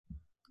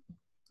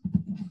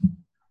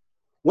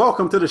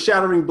Welcome to the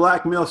Shattering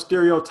Black Male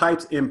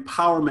Stereotypes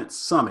Empowerment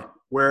Summit,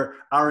 where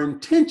our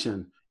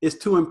intention is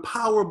to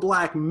empower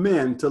Black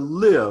men to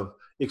live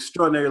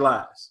extraordinary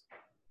lives.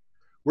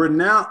 We're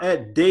now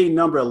at day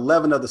number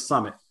 11 of the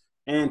summit,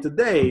 and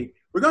today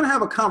we're going to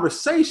have a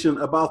conversation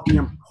about the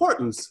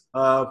importance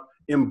of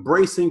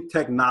embracing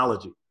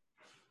technology.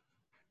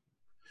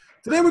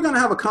 Today we're going to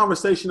have a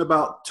conversation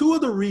about two of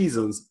the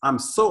reasons I'm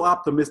so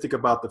optimistic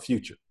about the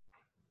future.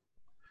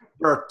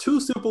 There are two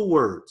simple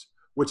words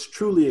which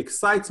truly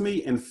excites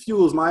me and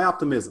fuels my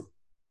optimism.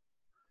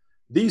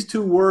 These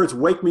two words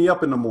wake me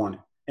up in the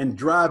morning and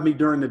drive me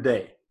during the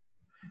day.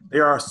 They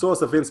are a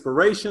source of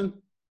inspiration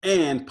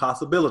and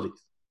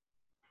possibilities.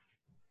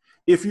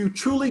 If you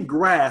truly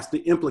grasp the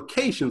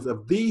implications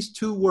of these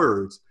two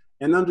words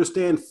and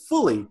understand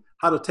fully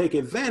how to take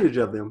advantage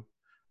of them,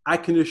 I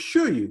can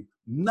assure you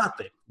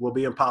nothing will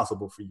be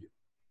impossible for you.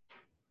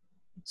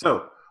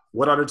 So,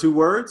 what are the two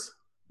words?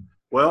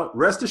 Well,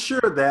 rest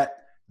assured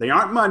that they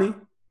aren't money,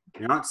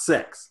 they aren't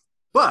sex,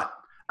 but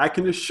I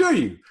can assure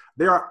you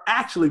they are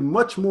actually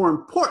much more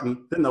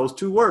important than those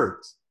two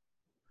words.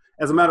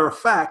 As a matter of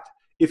fact,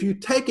 if you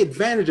take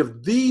advantage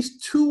of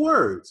these two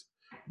words,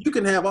 you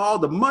can have all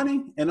the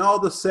money and all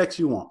the sex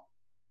you want.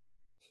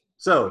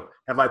 So,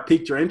 have I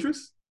piqued your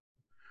interest?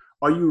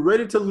 Are you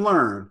ready to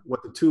learn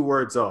what the two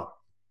words are?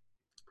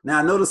 Now,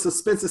 I know the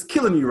suspense is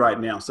killing you right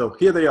now, so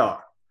here they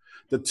are.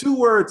 The two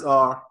words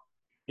are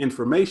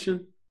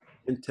information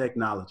and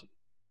technology.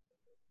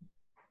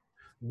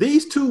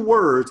 These two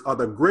words are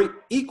the great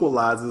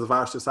equalizers of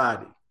our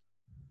society.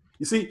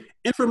 You see,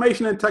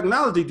 information and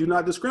technology do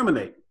not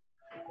discriminate.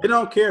 They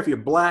don't care if you're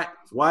Black,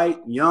 white,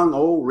 young,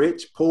 old,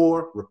 rich,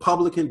 poor,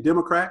 Republican,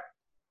 Democrat.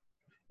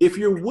 If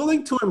you're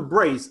willing to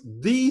embrace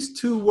these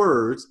two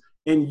words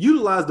and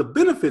utilize the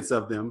benefits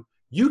of them,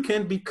 you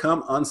can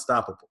become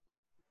unstoppable.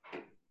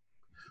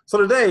 So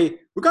today,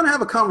 we're going to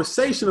have a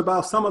conversation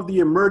about some of the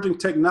emerging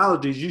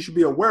technologies you should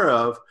be aware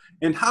of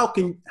and how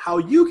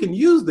you can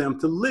use them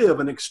to live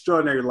an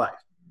extraordinary life.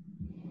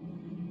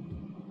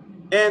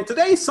 And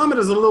today's summit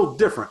is a little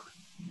different.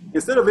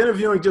 Instead of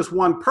interviewing just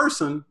one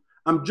person,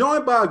 I'm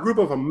joined by a group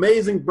of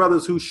amazing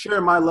brothers who share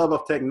my love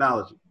of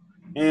technology.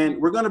 And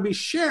we're going to be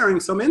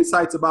sharing some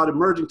insights about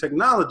emerging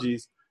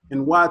technologies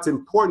and why it's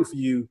important for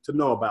you to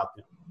know about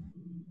them.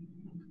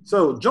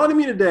 So joining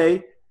me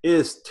today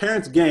is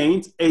Terrence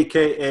Gaines,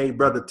 AKA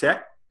Brother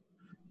Tech.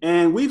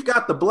 And we've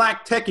got the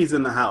Black techies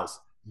in the house,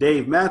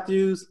 Dave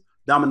Matthews,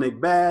 Dominic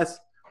Bass,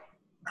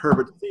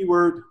 Herbert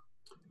Seward.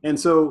 And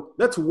so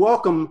let's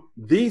welcome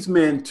these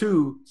men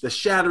to the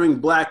Shattering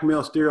Black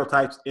Male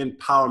Stereotypes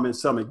Empowerment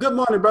Summit. Good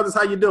morning, brothers.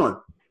 How you doing?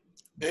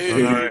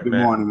 Hey, right, good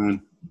morning,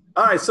 man.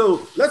 All right,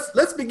 so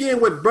let's begin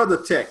with Brother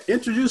Tech.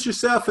 Introduce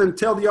yourself and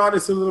tell the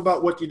audience a little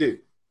about what you do.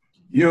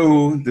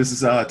 Yo, this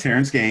is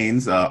Terrence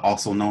Gaines,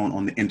 also known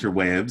on the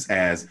interwebs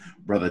as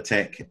Brother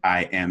Tech.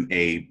 I am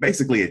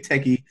basically a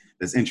techie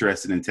that's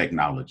interested in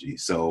technology.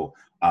 So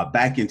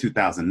back in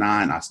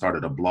 2009, I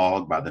started a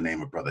blog by the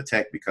name of Brother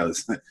Tech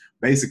because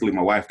basically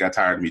my wife got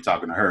tired of me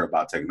talking to her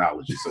about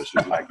technology. So she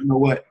was like, you know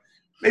what,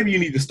 maybe you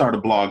need to start a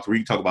blog where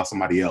you talk about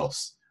somebody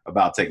else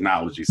about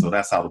technology. So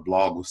that's how the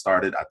blog was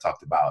started. I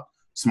talked about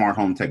smart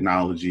home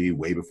technology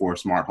way before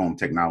smart home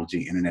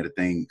technology, Internet of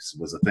Things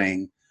was a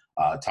thing.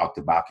 Talked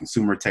about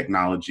consumer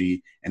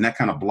technology, and that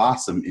kind of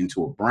blossomed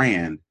into a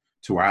brand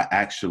to where I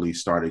actually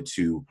started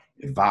to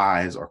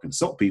advise or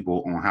consult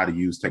people on how to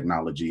use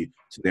technology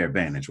to their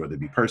advantage, whether it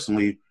be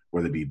personally,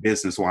 whether it be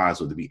business-wise,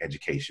 whether it be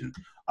education.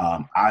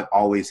 I've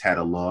always had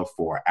a love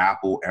for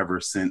Apple ever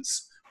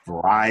since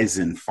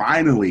Verizon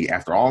finally,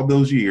 after all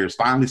those years,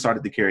 finally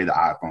started to carry the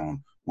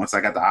iPhone. Once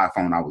I got the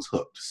iPhone, I was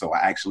hooked. So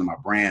my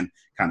brand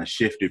kind of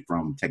shifted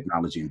from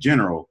technology in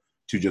general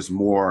to just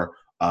more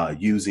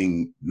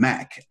using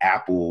Mac,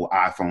 Apple,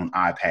 iPhone,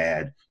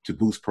 iPad to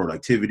boost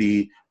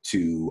productivity,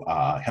 to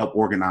help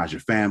organize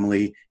your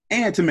family,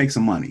 and to make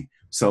some money.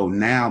 So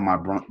now my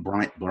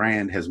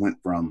brand has went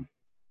from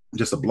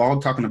just a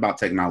blog talking about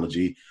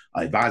technology,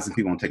 advising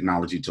people on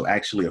technology, to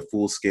actually a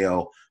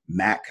full-scale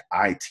Mac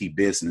IT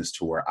business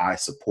to where I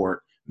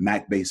support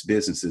Mac-based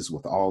businesses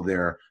with all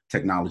their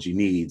technology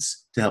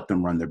needs to help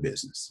them run their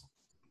business.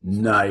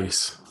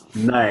 Nice.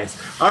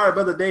 All right,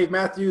 Brother Dave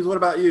Matthews, what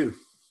about you?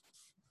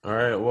 all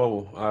right.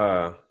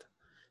 Well,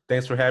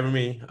 thanks for having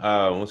me.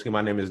 Once again,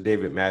 my name is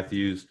David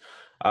Matthews.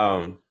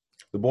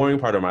 The boring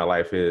part of my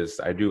life is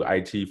I do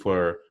IT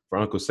for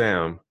Uncle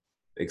Sam.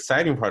 The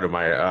exciting part of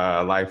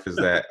my life is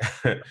that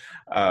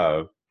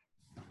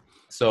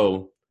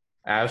so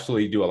I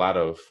actually do a lot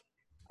of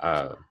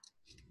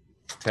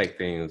tech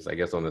things, I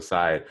guess, on the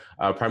side.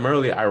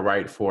 Primarily, I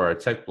write for a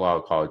tech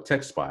blog called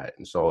TechSpot,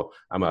 and so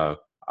I'm a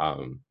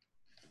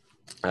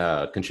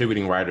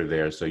contributing writer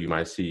there. So you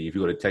might see, if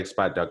you go to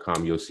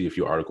techspot.com, you'll see a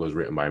few articles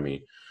written by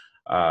me.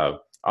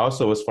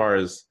 Also, as far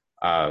as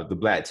the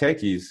Black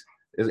techies,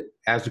 it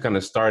actually kind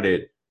of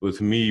started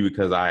with me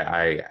because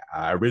I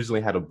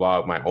originally had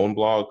my own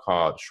blog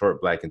called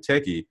Short, Black, and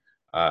Techie.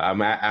 I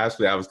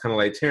was kind of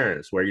like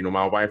Terrence, where,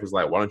 my wife was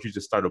like, why don't you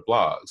just start a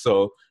blog?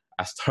 So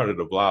I started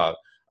a blog.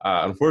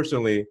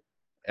 Unfortunately,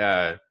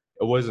 it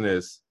wasn't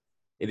it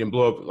didn't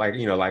blow up like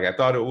I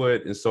thought it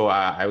would. And so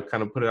I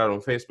kind of put it out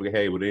on Facebook.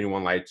 Hey, would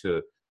anyone like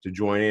to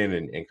join in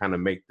and kind of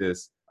make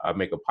this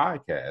make a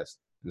podcast?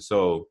 And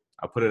so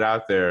I put it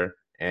out there,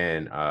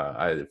 and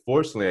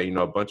fortunately,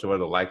 a bunch of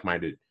other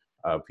like-minded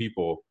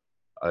people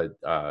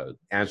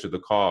answered the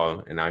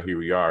call, and now here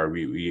we are.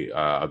 We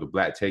are the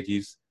Black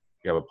Techies.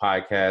 We have a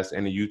podcast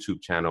and a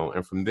YouTube channel,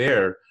 and from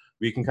there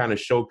we can kind of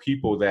show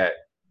people that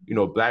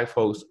Black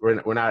folks,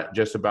 we're not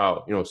just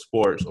about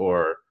sports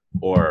or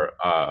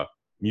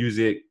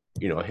music,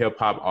 hip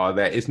hop, all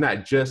that. It's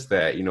not just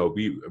that.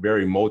 Be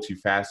very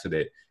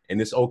multifaceted, and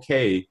it's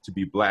okay to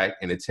be Black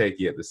and a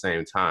techie at the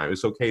same time.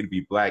 It's okay to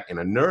be Black and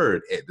a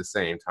nerd at the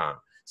same time.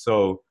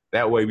 So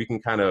that way we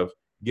can kind of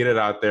get it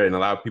out there and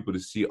allow people to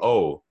see,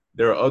 oh,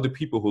 there are other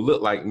people who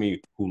look like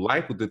me who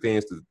like the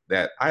things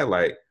that I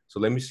like. So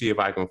let me see if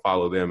I can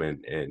follow them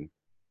and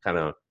kind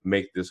of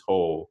make this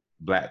whole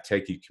Black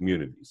techie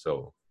community.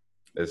 So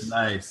that's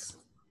nice.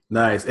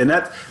 And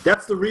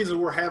that's the reason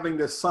we're having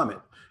this summit,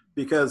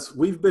 because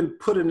we've been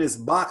put in this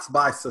box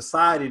by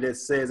society that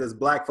says as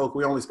Black folk,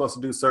 we're only supposed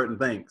to do certain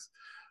things.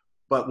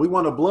 But we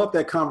want to blow up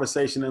that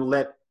conversation and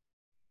let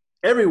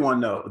everyone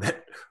know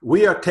that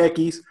we are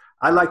techies.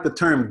 I like the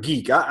term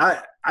geek.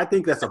 I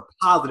think that's a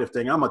positive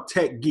thing. I'm a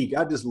tech geek.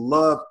 I just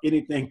love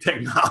anything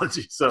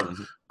technology. So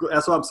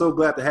that's why I'm so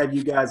glad to have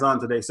you guys on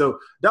today. So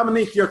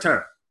Dominique, your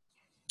turn.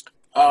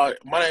 My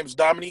name is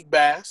Dominique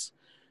Bass.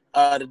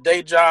 The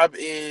day job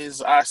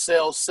is I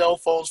sell cell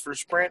phones for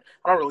Sprint.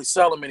 I don't really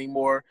sell them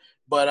anymore,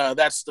 but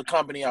that's the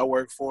company I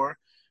work for.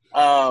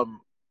 I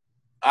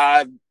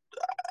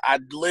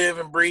live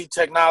and breathe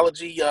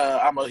technology.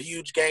 I'm a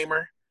huge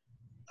gamer.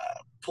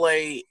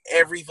 Play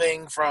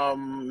everything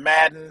from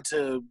Madden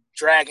to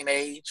Dragon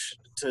Age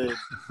to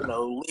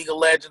League of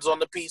Legends on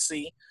the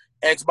PC.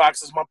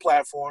 Xbox is my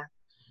platform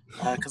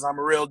because I'm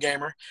a real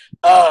gamer.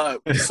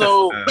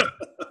 So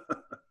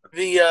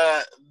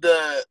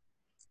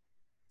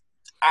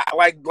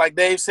like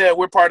Dave said,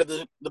 we're part of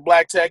the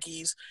Black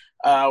Techies.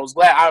 I was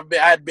glad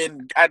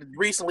I'd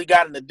recently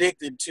gotten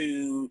addicted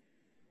to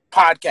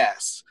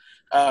podcasts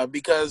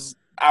because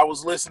I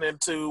was listening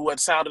to what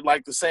sounded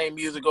like the same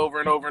music over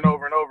and over and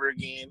over and over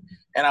again,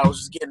 and I was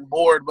just getting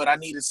bored, but I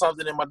needed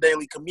something in my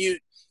daily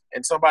commute,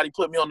 and somebody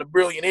put me on the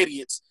Brilliant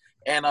Idiots,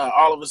 and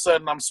all of a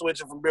sudden I'm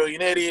switching from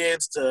Brilliant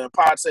Idiots to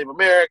Pod Save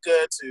America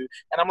and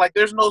I'm like,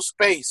 there's no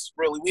space,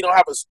 really. We don't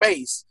have a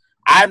space.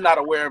 I'm not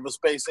aware of a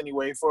space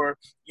anyway for,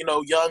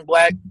 young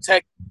Black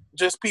tech,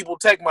 just people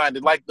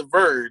tech-minded, like The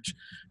Verge.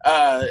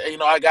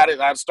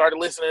 I started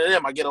listening to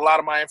them. I get a lot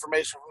of my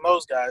information from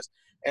those guys,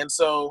 and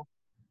so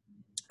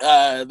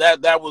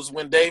that was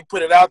when Dave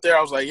put it out there.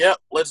 I was like, yep,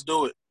 let's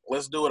do it.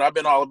 I've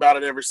been all about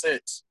it ever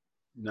since.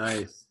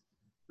 Nice.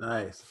 All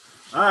right,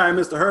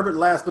 Mr. Herbert,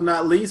 last but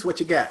not least, what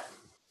you got?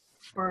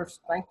 First,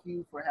 thank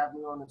you for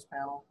having me on this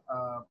panel.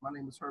 My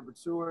name is Herbert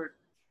Seward,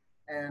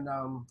 and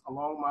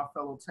along with my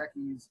fellow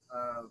techies,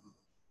 I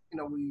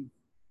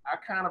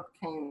kind of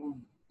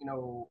came,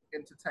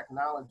 into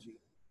technology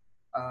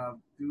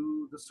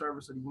through the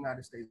service of the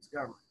United States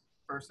government.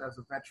 First as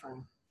a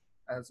veteran,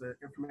 as an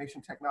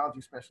information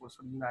technology specialist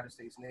for the United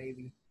States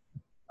Navy,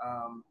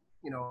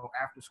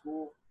 after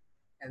school,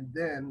 and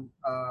then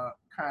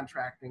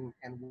contracting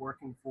and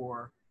working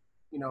for,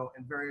 in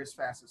various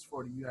facets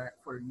for the U.S.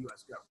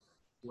 government,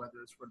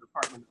 whether it's for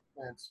Department of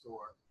Defense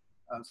or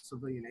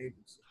civilian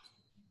agencies.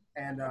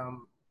 And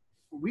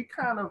we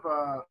kind of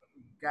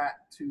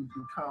got to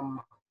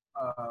become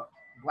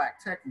Black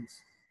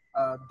techies.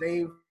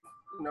 Dave,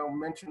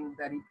 mentioned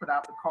that he put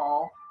out the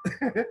call.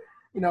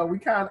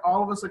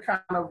 All of us are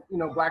kind of,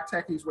 Black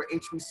techies. We're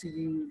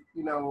HBCU.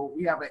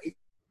 We have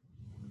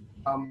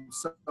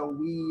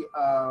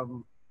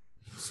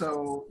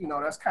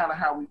that's kind of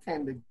how we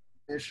came to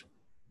this.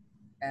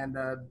 And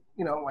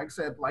like I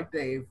said, like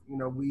Dave,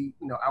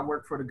 I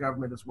work for the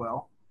government as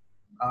well.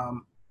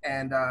 I'm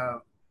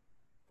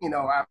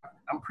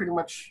pretty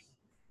much,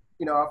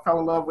 I fell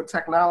in love with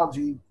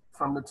technology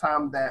from the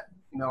time that,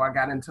 I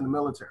got into the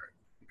military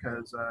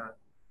because, I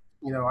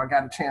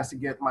got a chance to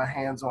get my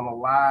hands on a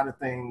lot of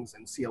things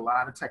and see a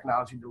lot of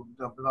technology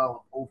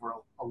develop over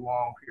a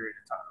long period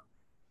of time.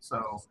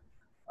 So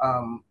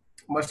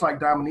much like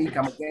Dominique,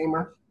 I'm a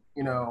gamer,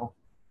 Boo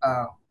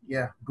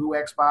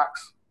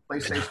Xbox,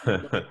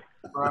 PlayStation.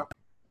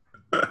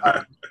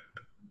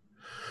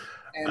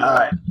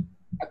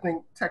 I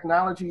think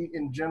technology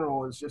in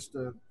general is just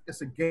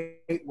it's a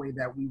gateway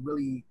that we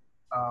really,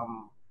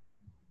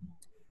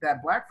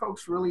 that Black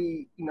folks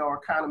really, are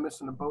kind of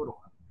missing the boat on.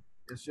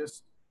 It's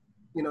just,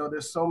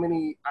 there's so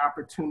many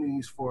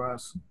opportunities for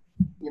us,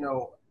 in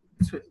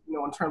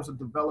terms of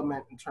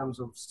development, in terms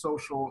of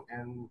social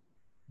and,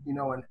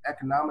 and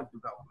economic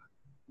development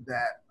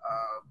that,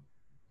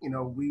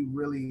 we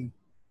really,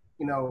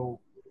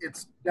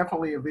 it's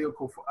definitely a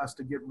vehicle for us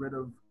to get rid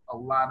of a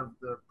lot of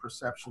the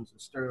perceptions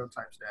and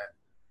stereotypes that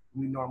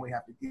we normally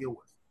have to deal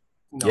with.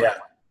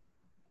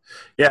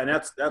 Yeah, and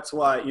that's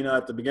why,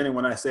 at the beginning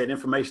when I said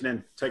information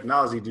and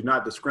technology do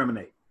not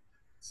discriminate.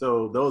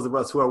 So those of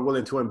us who are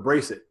willing to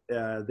embrace it,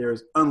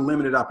 there's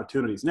unlimited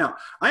opportunities. Now,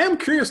 I am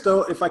curious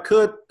though, if I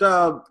could,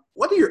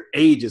 what are your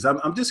ages?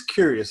 I'm just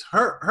curious.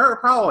 Her,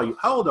 how are you?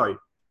 How old are you?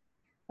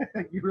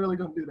 You really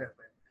gonna do that,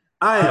 man?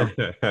 I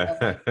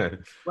am.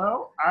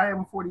 Well, I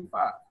am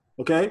 45.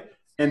 Okay.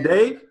 And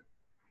Dave?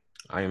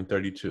 I am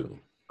 32.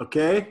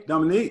 Okay.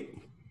 Dominique?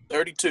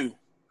 32.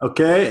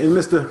 Okay. And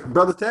Mr.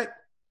 Brother Tech?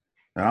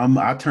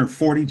 I turned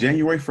 40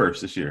 January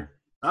 1st this year.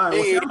 All right.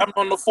 Hey, Well, I'm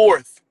on the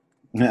 4th.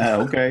 Yeah,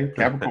 okay.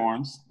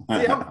 Capricorns.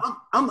 yeah,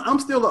 I'm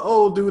still an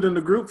old dude in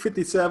the group,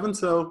 57.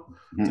 So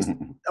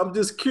I'm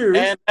just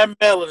curious. And that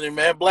melanin,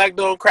 man. Black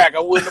don't crack. I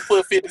wouldn't have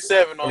put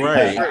 57 on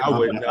Right. you. I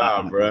would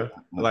not, bro.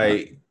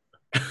 Like,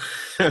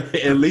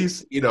 at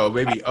least,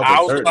 maybe up I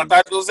at was 30. I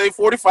thought you were going to say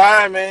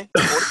 45, man.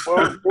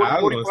 44,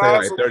 I was going to say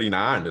 45, like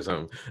 39 or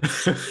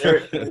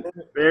something.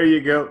 There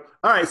you go.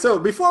 All right. So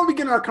before we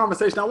begin our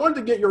conversation, I wanted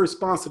to get your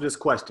response to this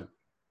question.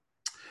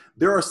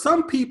 There are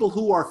some people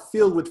who are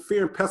filled with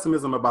fear and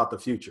pessimism about the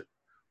future,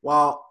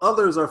 while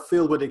others are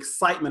filled with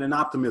excitement and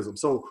optimism.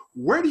 So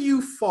where do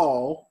you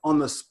fall on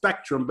the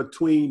spectrum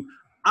between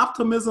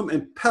optimism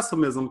and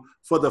pessimism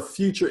for the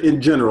future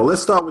in general?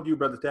 Let's start with you,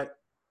 Brother Tech.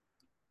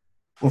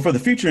 Well, for the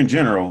future in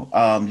general,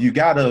 you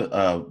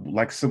gotta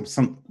like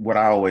some what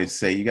I always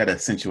say, you gotta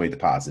accentuate the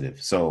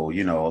positive. So,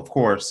 of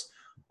course,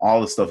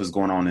 all the stuff is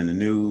going on in the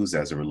news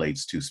as it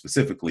relates to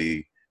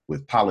specifically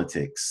with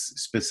politics,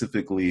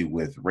 specifically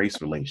with race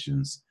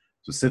relations,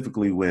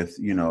 specifically with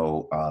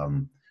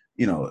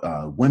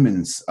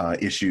women's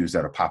issues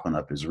that are popping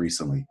up as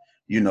recently.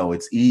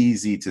 It's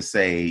easy to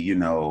say,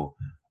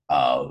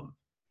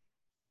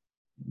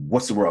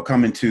 what's the world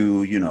coming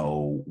to?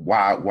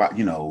 Why?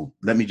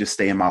 Let me just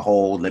stay in my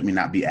hole. Let me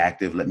not be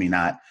active. Let me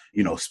not,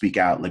 speak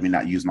out. Let me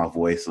not use my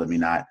voice. Let me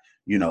not,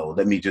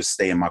 let me just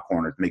stay in my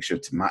corner to make sure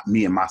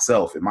me and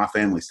myself and my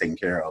family's taken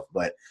care of.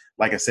 But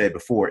like I said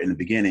before in the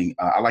beginning,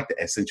 I like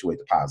to accentuate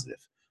the positive.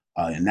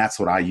 And that's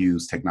what I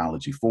use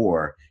technology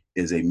for,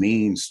 is a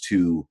means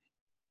to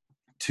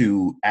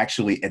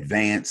actually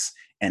advance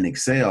and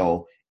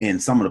excel in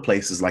some of the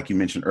places, like you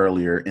mentioned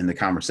earlier in the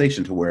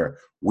conversation, to where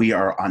we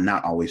are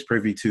not always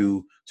privy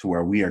to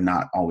where we are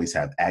not always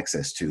have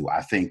access to.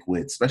 I think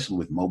especially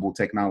with mobile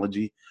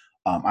technology,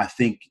 I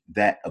think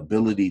that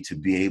ability to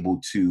be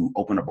able to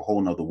open up a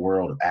whole nother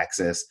world of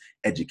access,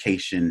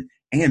 education,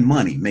 and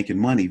making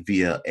money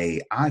via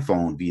a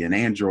iPhone, via an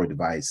Android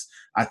device,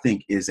 I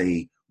think is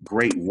a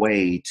great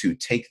way to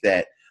take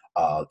that,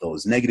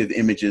 those negative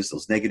images,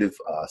 those negative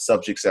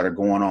subjects that are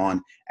going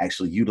on,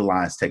 actually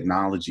utilize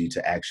technology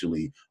to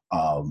actually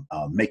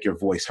make your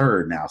voice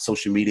heard. Now,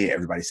 social media,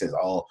 everybody says,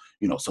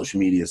 social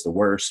media is the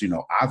worst.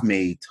 I've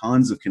made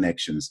tons of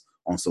connections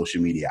on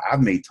social media.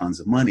 I've made tons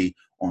of money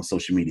on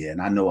social media.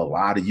 And I know a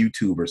lot of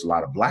YouTubers, a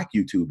lot of Black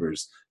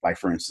YouTubers, like,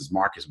 for instance,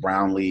 Marcus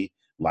Brownlee,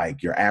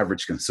 like Your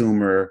Average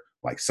Consumer,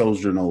 like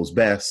Soldier Knows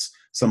Best.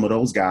 Some of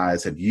those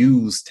guys have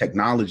used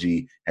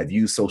technology, have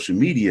used social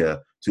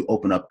media to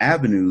open up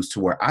avenues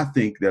to where I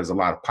think there's a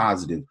lot of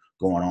positive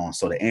going on.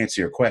 So to answer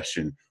your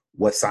question,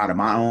 what side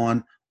am I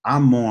on?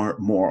 I'm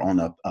more on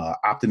the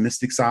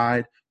optimistic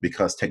side,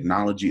 because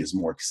technology is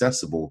more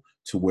accessible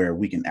to where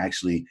we can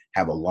actually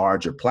have a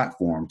larger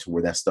platform to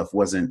where that stuff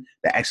that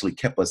actually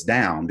kept us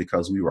down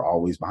because we were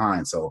always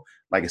behind. So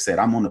like I said,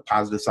 I'm on the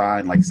positive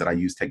side. Like I said, I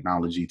use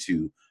technology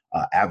to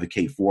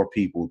advocate for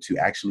people to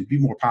actually be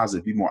more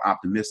positive, be more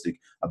optimistic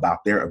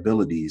about their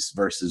abilities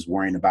versus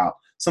worrying about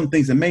some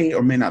things that may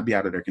or may not be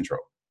out of their control.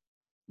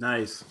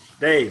 Nice.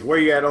 Dave, where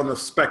you at on the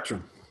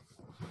spectrum?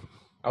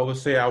 I would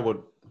say I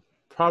would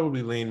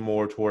probably lean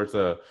more towards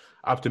the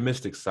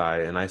optimistic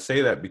side. And I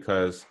say that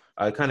because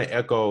I kind of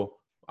echo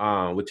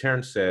what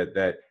Terrence said,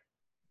 that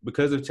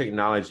because of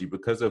technology,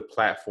 because of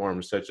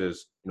platforms such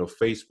as,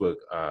 Facebook,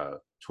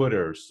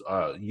 Twitter,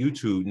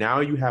 YouTube, now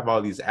you have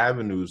all these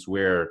avenues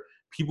where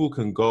people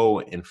can go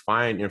and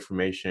find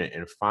information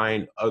and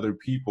find other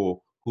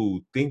people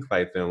who think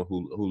like them,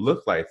 who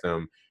look like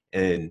them.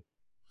 And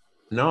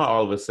now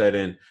all of a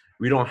sudden,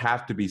 we don't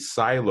have to be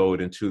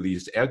siloed into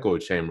these echo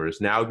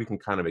chambers. Now we can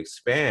kind of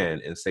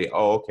expand and say,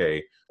 oh,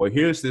 okay, well,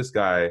 here's this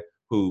guy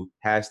who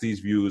has these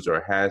views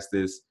or has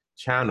this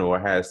channel or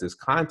has this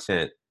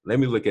content. Let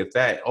me look at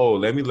that. Oh,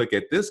 let me look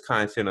at this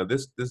content of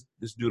this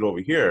dude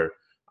over here.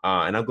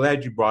 And I'm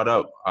glad you brought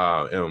up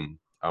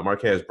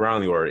Marquez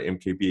Brownlee, or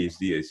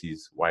MKBHD as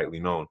he's widely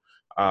known.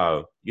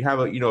 You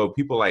have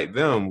people like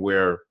them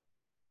where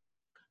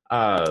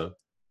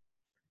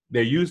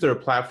they use their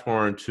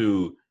platform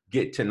to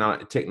get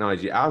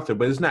technology out there,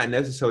 but it's not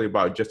necessarily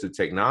about just the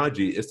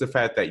technology. It's the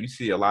fact that you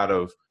see a lot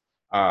of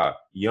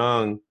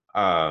young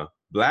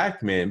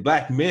black men,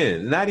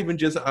 not even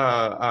just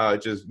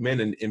men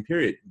in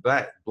period,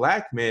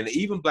 black men,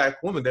 even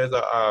black women. There's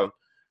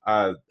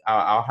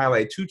I'll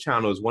highlight two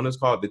channels. One is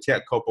called The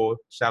Tech Couple.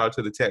 Shout out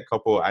to The Tech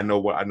Couple. I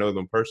know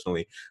them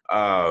personally.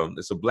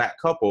 It's a black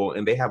couple,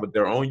 and they have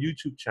their own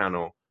YouTube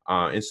channel.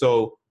 And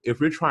so if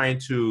we're trying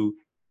to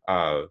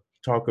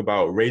talk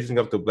about raising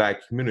up the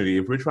black community,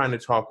 if we're trying to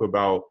talk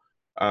about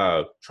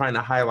trying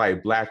to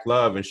highlight black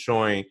love and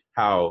showing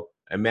how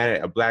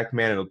a black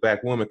man and a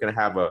black woman can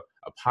have a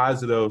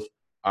positive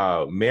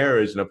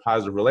marriage and a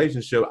positive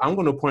relationship, I'm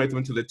going to point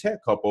them to the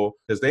tech couple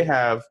because they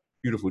have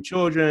beautiful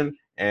children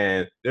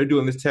and they're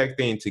doing this tech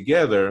thing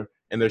together,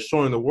 and they're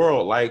showing the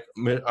world, like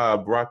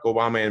Barack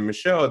Obama and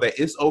Michelle, that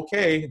it's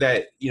okay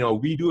that, you know,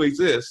 we do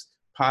exist.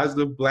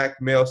 Positive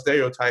black male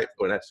stereotype,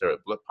 or not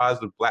stereotype, but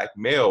positive black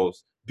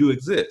males do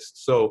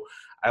exist. So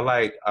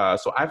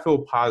so I feel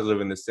positive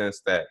in the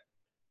sense that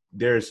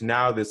there's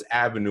now this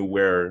avenue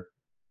where,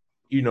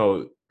 you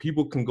know,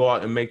 people can go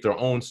out and make their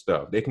own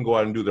stuff. They can go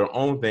out and do their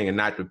own thing and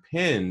not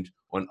depend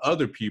on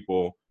other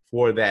people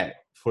for that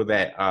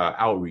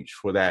outreach,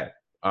 for that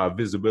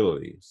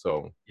visibility.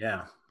 So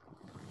yeah,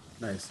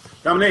 nice.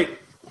 Dominique.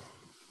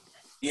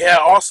 Yeah,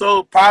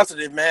 also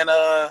positive, man.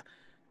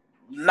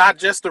 Not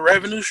just the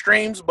revenue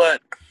streams,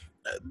 but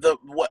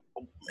what,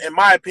 in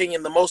my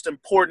opinion, the most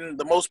important,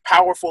 the most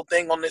powerful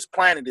thing on this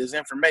planet is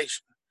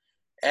information.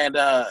 And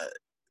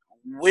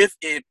with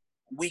it,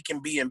 we can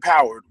be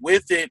empowered.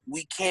 With it,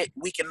 we can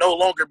no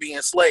longer be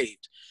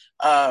enslaved.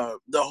 The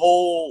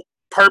whole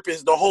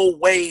purpose, the whole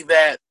way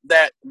that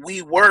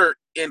we were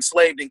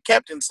enslaved and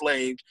kept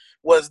enslaved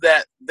was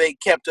that they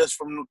kept us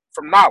from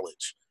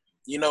knowledge.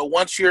 You know,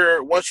 once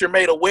you're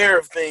made aware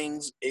of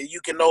things,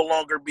 you can no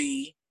longer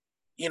be,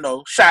 you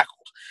know,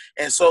 shackled.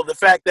 And so the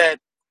fact that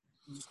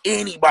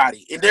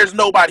anybody, and there's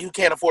nobody who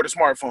can't afford a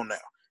smartphone now.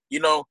 You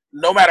know,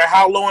 no matter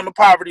how low on the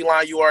poverty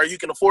line you are, you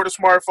can afford a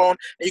smartphone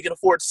and you can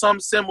afford some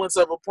semblance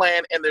of a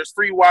plan, and there's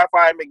free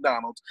Wi-Fi at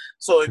McDonald's.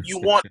 So if you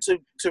want to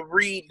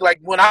read, like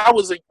when I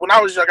was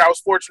young, I was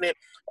fortunate.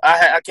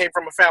 I came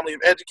from a family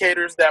of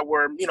educators that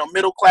were, you know,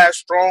 middle class,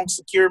 strong,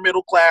 secure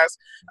middle class.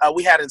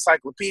 We had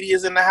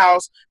encyclopedias in the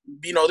house.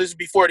 You know, this is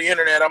before the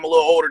internet. I'm a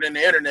little older than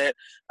the internet,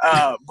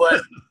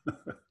 but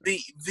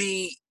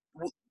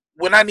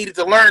when I needed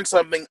to learn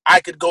something, I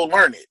could go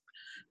learn it.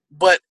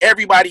 But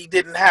everybody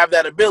didn't have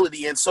that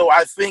ability. And so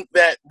I think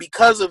that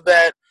because of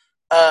that,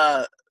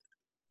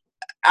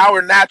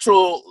 our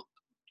natural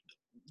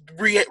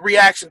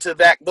reaction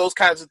to those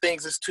kinds of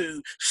things is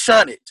to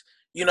shun it.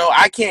 You know,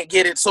 I can't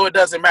get it, so it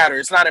doesn't matter.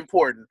 It's not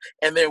important.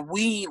 And then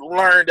we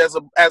learned as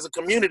a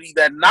community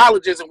that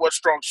knowledge isn't what's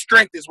strong.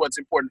 Strength is what's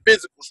important,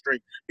 physical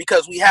strength,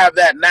 because we have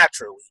that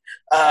naturally.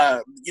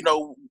 You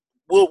know,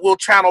 we'll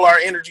channel our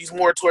energies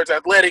more towards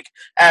athletic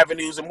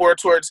avenues and more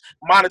towards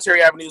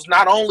monetary avenues.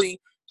 Not only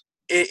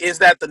is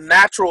that the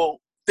natural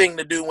thing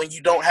to do when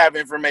you don't have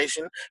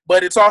information,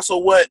 but it's also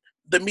what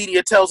the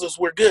media tells us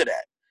we're good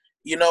at.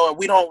 You know, and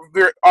we don't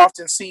very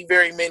often see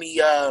very many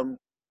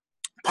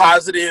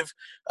positive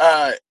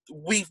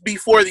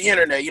before the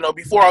internet, you know,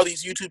 before all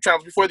these YouTube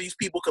channels, before these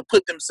people could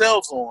put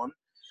themselves on,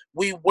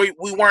 we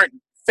weren't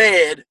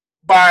fed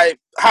by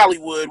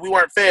Hollywood. We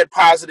weren't fed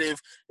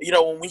positive. You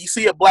know, when you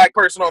see a black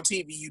person on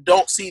TV, you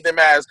don't see them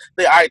as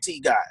the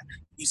IT guy.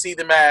 You see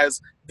them as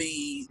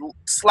the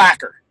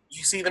slacker.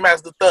 You see them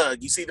as the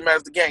thug. You see them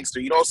as the gangster.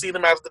 You don't see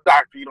them as the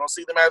doctor. You don't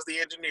see them as the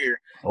engineer.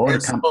 Or the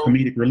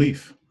comedic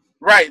relief.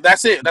 Right,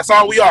 that's it. That's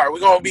all we are. We're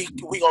gonna be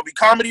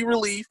comedy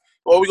relief,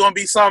 or we're gonna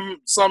be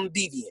some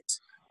deviant,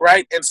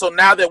 right? And so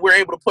now that we're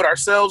able to put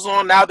ourselves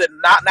on, now that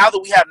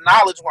we have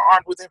knowledge, we're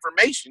armed with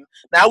information.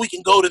 Now we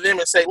can go to them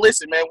and say,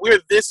 "Listen, man,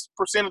 we're this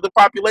 % of the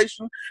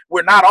population.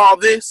 We're not all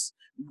this.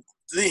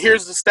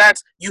 Here's the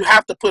stats. You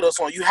have to put us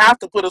on. You have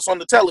to put us on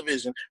the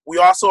television." We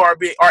also are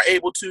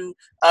able to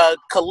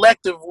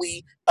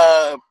collectively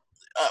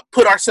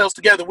put ourselves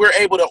together. We're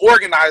able to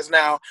organize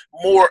now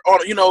more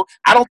on, you know,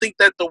 I don't think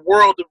that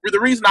the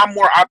reason I'm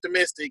more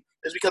optimistic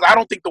is because I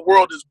don't think the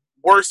world is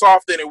worse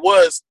off than it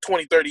was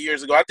 20, 30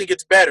 years ago. I think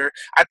it's better.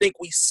 I think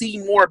we see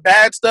more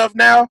bad stuff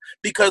now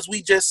because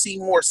we just see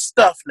more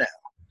stuff now.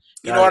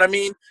 You know what I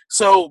mean?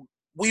 So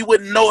we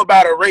wouldn't know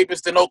about a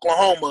rapist in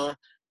Oklahoma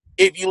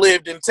if you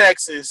lived in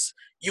Texas.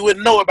 You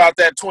wouldn't know about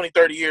that 20,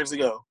 30 years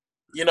ago.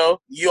 You know,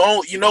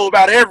 you know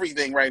about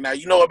everything right now.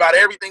 You know about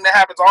everything that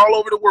happens all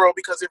over the world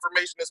because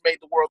information has made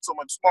the world so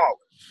much smaller.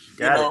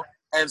 Got you know, it.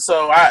 and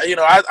so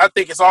I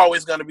think it's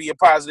always going to be a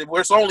positive.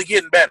 It's only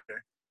getting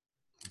better.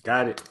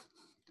 Got it.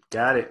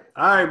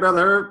 All right,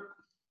 Brother Herb.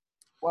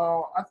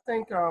 Well, I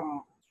think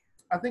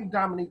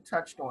Dominique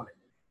touched on it,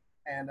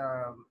 and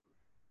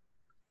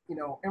you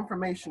know,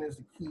 information is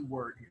the key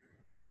word here.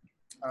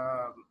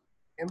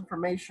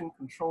 Information,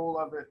 control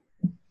of it,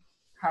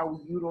 how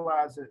we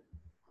utilize it,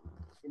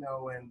 you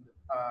know, and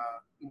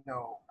you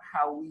know,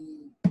 how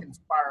we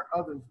inspire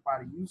others by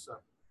the use of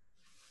it.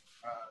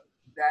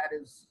 That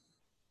is,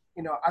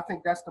 you know, I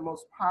think that's the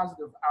most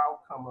positive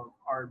outcome of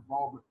our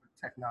involvement with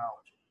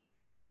technology.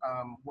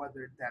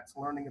 Whether that's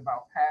learning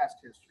about past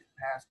history,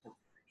 past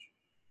information,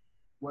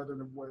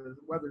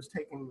 whether it's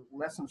taking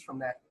lessons from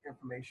that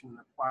information and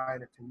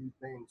applying it to new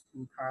things,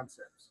 new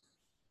concepts,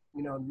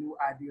 you know, new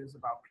ideas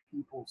about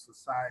people,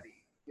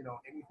 society, you know,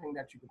 anything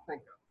that you can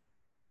think of.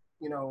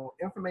 You know,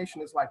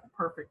 information is like the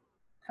perfect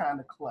kind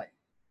of clay.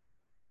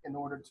 In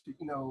order to,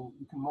 you know,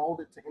 you can mold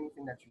it to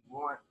anything that you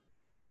want,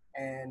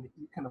 and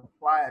you can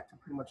apply it to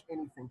pretty much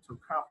anything to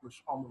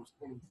accomplish almost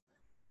anything.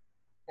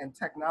 And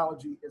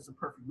technology is a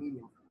perfect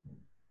medium for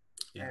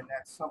it. Yeah. And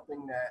that's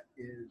something that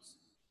is,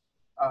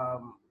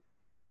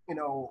 you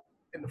know,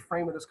 in the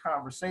frame of this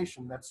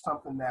conversation, that's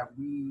something that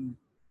we,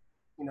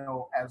 you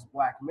know, as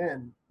Black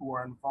men who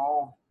are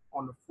involved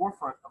on the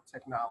forefront of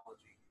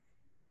technology,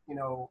 you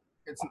know,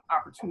 it's an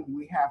opportunity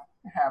we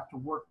have to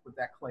work with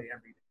that clay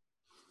every day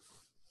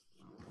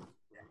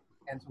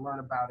and to learn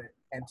about it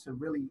and to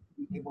really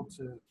be able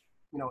to,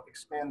 you know,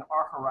 expand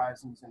our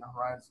horizons and the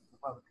horizons of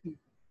other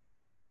people,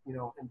 you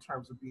know, in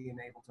terms of being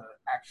able to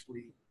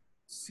actually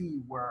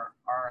see where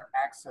our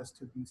access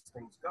to these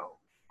things go.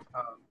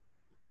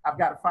 I've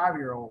got a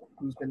 5-year-old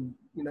who's been,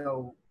 you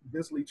know,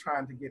 busily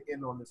trying to get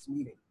in on this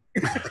meeting.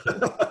 And,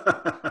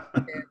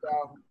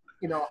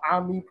 you know,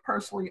 me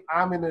personally,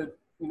 I'm in the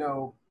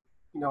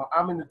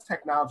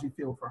technology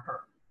field for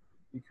her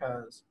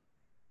because,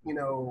 you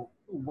know,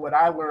 what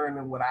I learn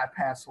and what I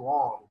pass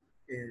along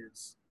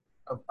is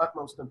of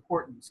utmost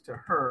importance to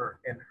her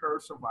and her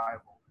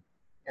survival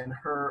and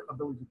her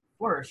ability to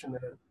flourish in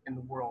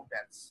the world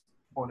that's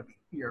going to be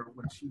here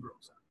when she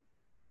grows up,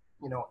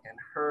 you know, and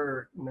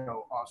her, you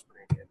know,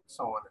 offspring and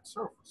so on and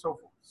so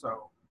forth.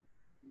 So,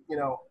 you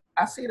know,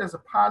 I see it as a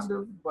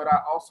positive, but I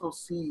also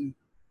see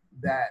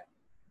that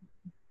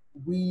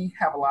we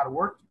have a lot of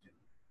work to do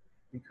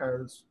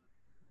because,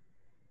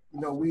 you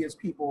know, we as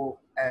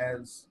people,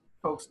 as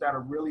folks that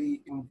are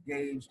really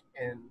engaged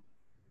and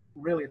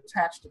really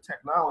attached to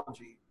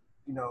technology,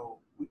 you know,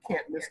 we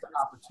can't miss the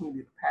opportunity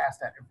to pass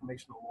that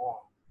information along.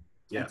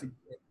 Yeah. And to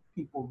get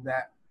people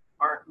that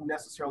aren't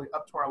necessarily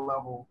up to our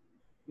level,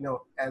 you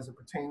know, as it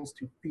pertains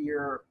to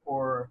fear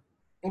or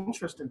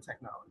interest in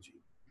technology.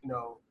 You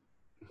know,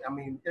 I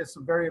mean,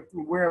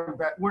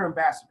 we're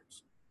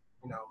ambassadors.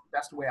 You know,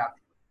 that's the way I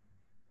feel.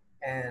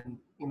 And,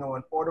 you know,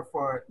 in order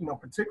for, you know,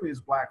 particularly as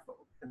Black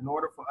folk, in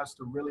order for us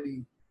to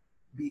really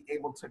be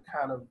able to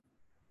kind of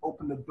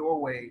open the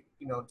doorway,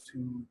 you know,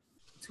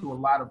 to a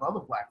lot of other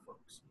Black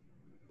folks,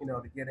 you know,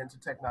 to get into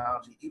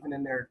technology, even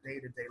in their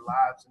day-to-day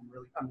lives and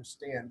really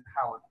understand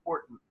how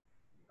important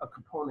a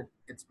component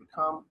it's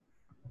become,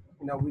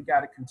 you know, we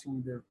got to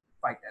continue to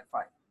fight that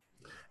fight.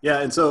 Yeah,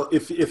 and so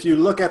if you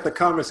look at the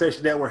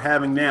conversation that we're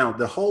having now,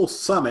 the whole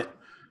summit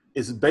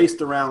is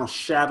based around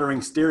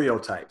shattering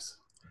stereotypes.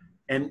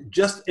 And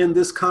just in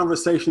this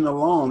conversation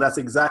alone, that's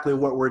exactly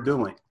what we're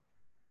doing.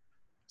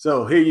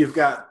 So here you've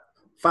got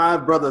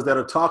 5 brothers that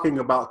are talking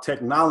about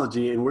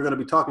technology, and we're going to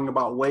be talking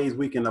about ways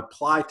we can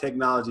apply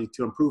technology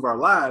to improve our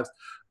lives.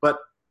 But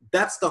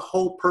that's the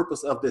whole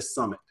purpose of this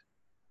summit,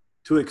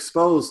 to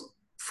expose,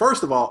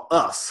 first of all,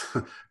 us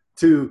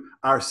to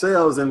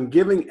ourselves and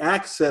giving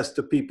access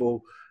to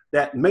people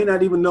that may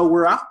not even know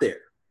we're out there.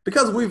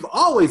 Because we've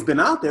always been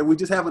out there, we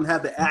just haven't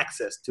had the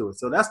access to it.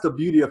 So that's the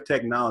beauty of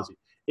technology.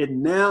 It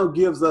now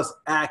gives us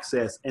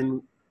access,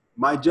 and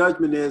my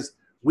judgment is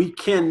we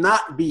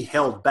cannot be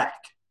held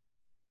back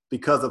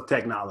because of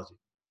technology.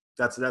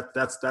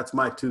 That's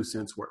my 2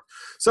 cents worth.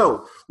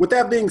 So with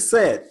that being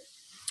said,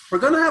 we're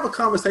going to have a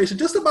conversation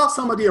just about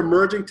some of the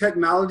emerging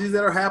technologies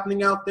that are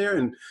happening out there.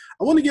 And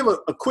I want to give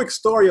a quick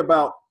story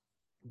about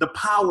the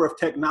power of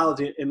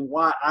technology and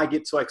why I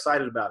get so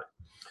excited about it.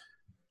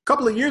 A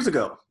couple of years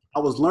ago, I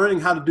was learning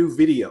how to do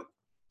video,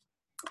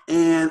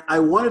 and I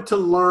wanted to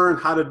learn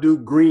how to do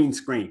green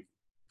screen.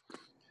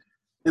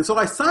 And so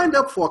I signed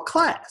up for a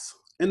class,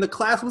 and the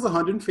class was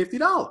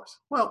 $150.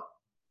 Well,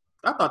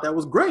 I thought that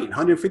was great.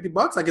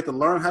 $150, I get to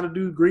learn how to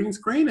do green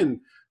screen,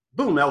 and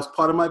boom, that was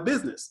part of my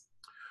business.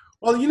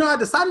 Well, you know, I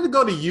decided to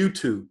go to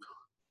YouTube,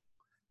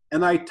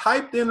 and I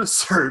typed in a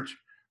search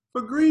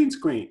for green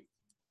screen.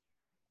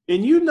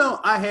 And you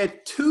know, I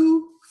had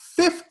 2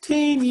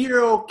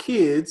 15-year-old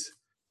kids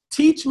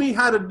teach me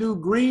how to do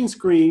green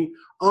screen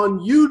on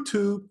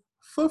YouTube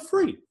for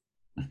free.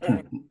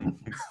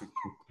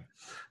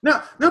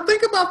 Now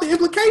think about the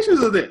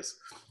implications of this.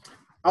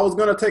 I was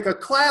going to take a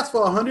class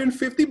for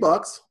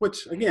 $150,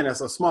 which again,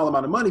 that's a small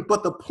amount of money.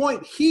 But the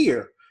point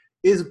here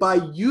is by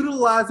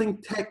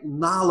utilizing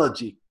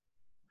technology,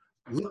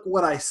 look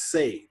what I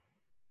saved.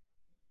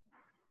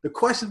 The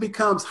question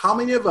becomes, how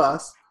many of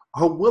us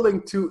are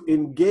willing to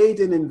engage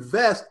and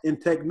invest in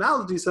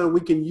technology so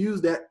we can use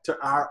that to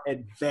our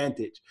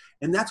advantage?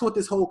 And that's what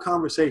this whole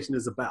conversation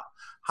is about.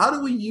 How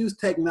do we use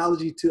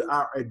technology to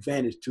our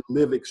advantage to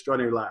live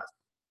extraordinary lives?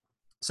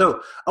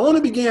 So I want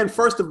to begin,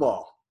 first of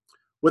all,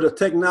 with a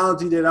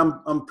technology that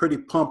I'm pretty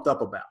pumped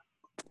up about.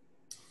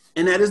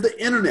 And that is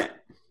the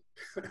internet.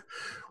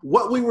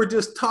 What we were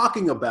just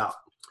talking about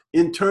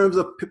in terms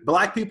of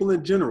Black people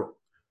in general.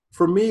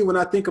 For me, when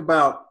I think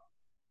about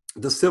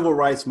the civil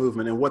rights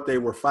movement and what they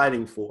were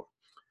fighting for,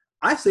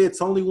 I say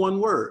it's only one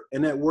word,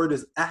 and that word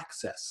is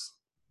access.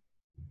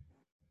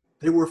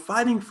 They were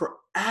fighting for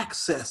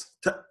access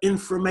to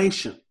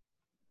information.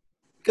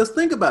 Because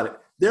think about it.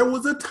 There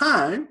was a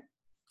time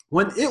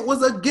when it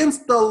was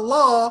against the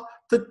law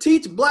to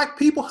teach Black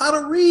people how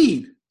to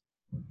read.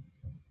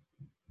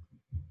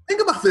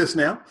 Think about this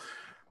now.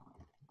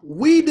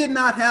 We did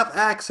not have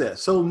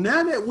access. So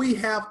now that we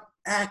have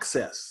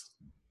access,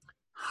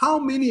 how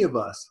many of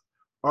us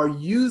are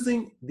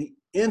using the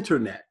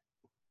internet,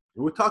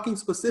 and we're talking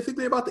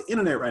specifically about the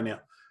internet right now,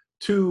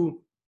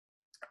 to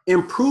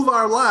improve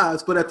our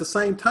lives, but at the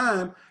same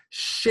time,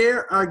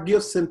 share our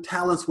gifts and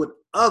talents with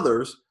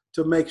others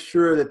to make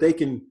sure that they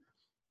can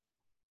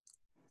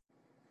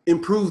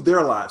improve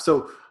their lives.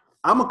 So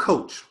I'm a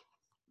coach,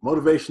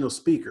 motivational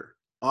speaker,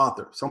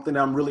 author, something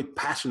that I'm really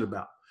passionate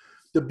about.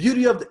 The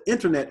beauty of the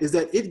internet is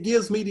that it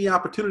gives me the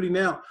opportunity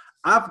now.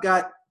 I've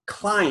got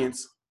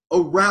clients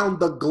around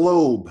the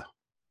globe.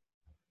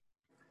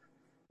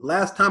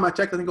 Last time I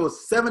checked, I think it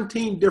was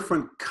 17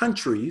 different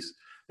countries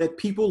that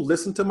people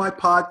listen to my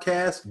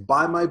podcast,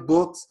 buy my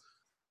books.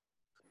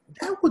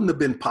 That wouldn't have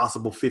been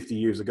possible 50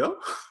 years ago.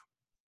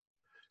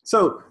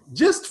 So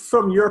just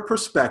from your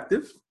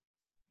perspective,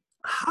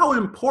 how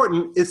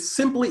important is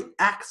simply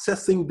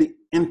accessing the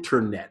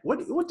internet?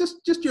 What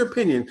just your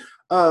opinion?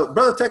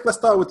 Brother Tech, let's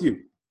start with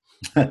you.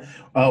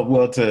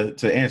 Well,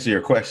 to answer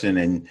your question,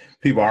 and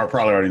people are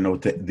probably already know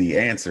the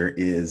answer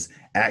is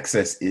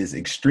access is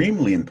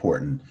extremely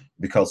important,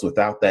 because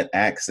without that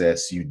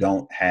access, you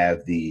don't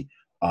have the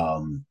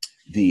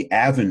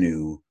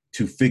avenue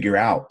to figure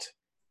out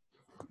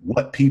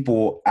what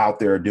people out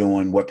there are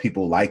doing, what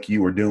people like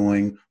you are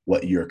doing,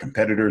 what your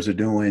competitors are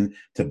doing,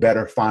 to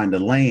better find a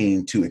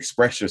lane to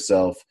express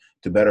yourself,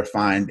 to better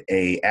find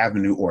a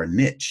avenue or a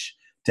niche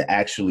to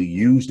actually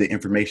use the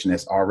information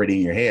that's already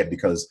in your head,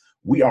 because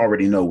we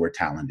already know we're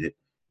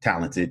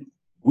talented.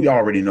 We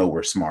already know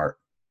we're smart.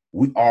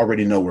 We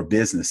already know we're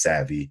business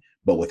savvy,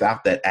 but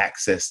without that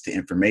access to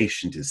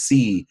information to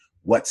see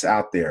what's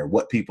out there,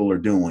 what people are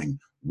doing,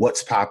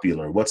 what's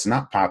popular, what's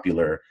not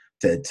popular,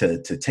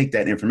 to take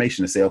that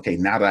information and say, okay,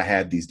 now that I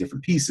have these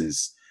different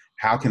pieces,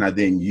 how can I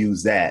then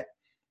use that,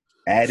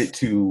 add it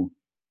to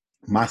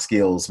my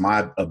skills,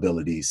 my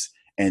abilities,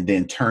 and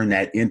then turn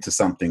that into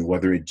something,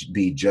 whether it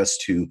be just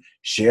to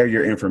share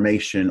your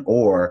information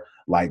or,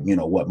 like, you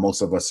know, what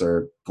most of us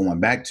are going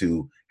back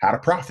to, how to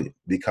profit,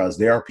 because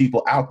there are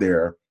people out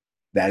there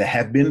that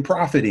have been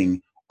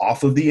profiting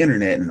off of the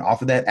internet and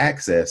off of that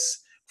access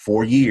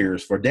for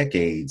years, for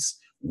decades.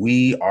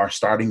 We are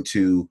starting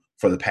to,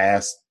 for the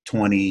past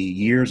 20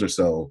 years or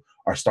so,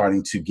 are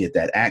starting to get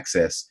that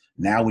access.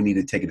 Now we need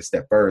to take it a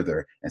step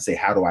further and say,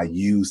 how do I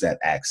use that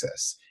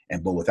access?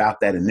 But without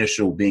that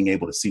initial being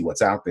able to see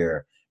what's out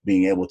there,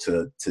 being able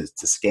to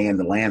scan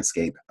the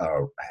landscape,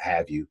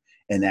 have you,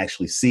 and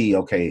actually see,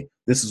 okay,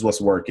 this is what's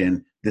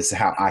working. This is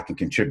how I can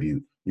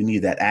contribute. We need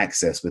that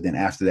access, but then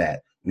after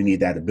that, we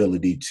need that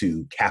ability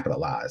to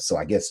capitalize. So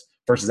I guess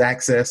first is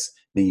access,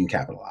 then you can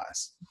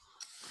capitalize.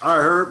 All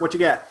right, Herb, what you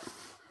got?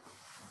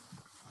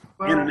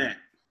 Well, Internet.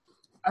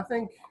 I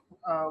think,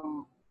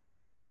 and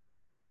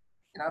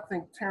I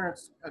think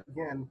Terrence,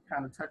 again,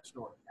 kind of touched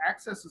on it.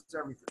 Access is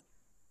everything.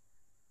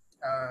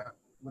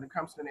 When it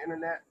comes to the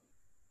internet,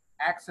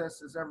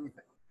 access is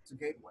everything. It's a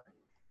gateway.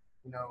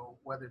 You know,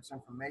 whether it's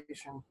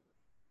information,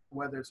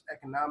 whether it's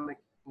economic,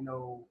 you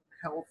know,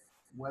 health,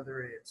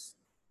 whether it's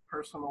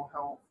personal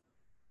health,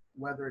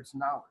 whether it's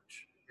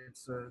knowledge,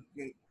 it's a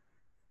gateway.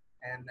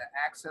 And the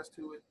access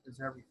to it is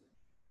everything.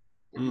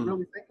 If you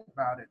really think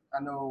about it,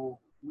 I know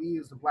we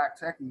as the Black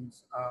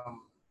Techies,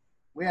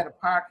 we had a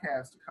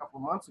podcast a couple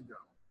of months ago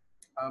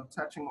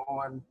touching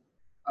on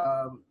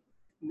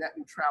net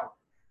neutrality.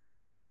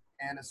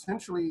 And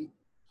essentially,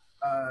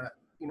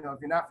 you know, if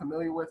you're not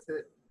familiar with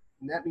it,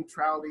 net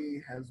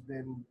neutrality has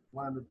been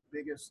one of the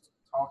biggest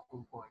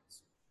talking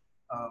points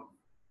of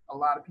a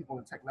lot of people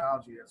in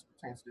technology as it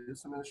pertains to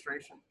this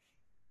administration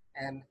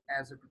and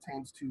as it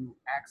pertains to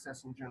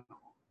access in general.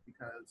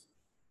 Because,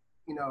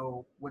 you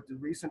know, with the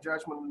recent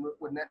judgment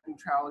with net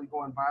neutrality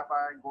going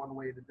bye-bye, going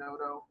away to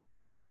dodo,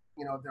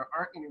 you know, there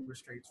aren't any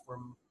restraints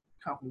from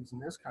companies in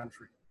this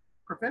country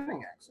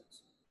preventing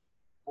access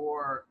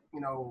or, you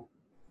know,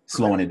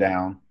 slowing it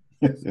down.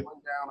 Slowing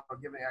down or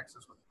giving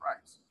access with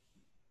price.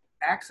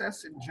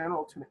 Access in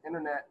general to the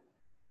internet,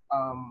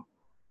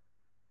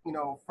 you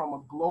know, from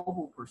a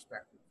global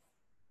perspective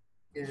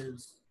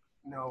is,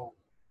 you know,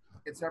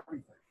 it's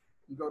everything.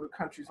 You go to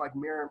countries like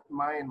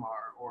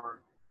Myanmar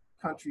or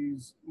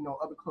countries, you know,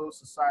 other closed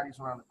societies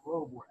around the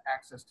globe where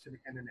access to the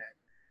internet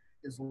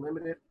is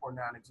limited or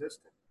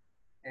non-existent.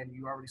 And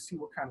you already see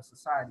what kind of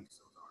societies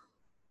those are.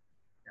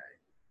 Okay?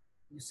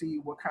 You see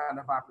what kind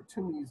of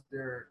opportunities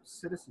their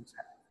citizens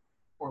have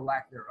or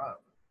lack thereof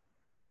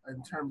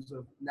in terms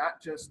of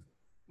not just,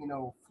 you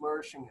know,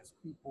 flourishing as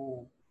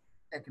people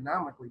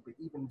economically, but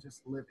even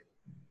just living.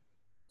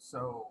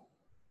 So,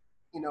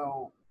 you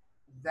know,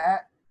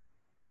 that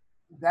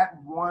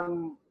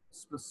one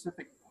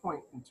specific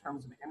point in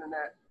terms of the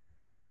internet,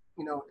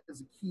 you know,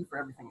 is a key for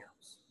everything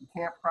else. You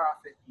can't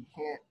profit, you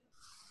can't,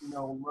 you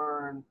know,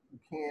 learn, you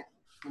can't,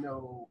 you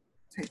know,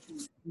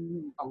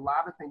 do a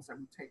lot of things that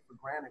we take for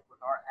granted with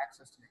our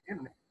access to the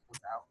internet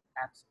without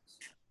access.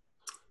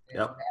 And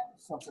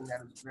that's something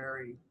that is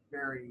very,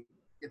 very,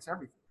 it's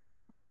everything.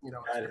 You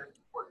know, it's very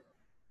important.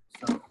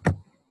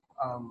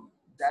 So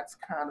that's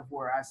kind of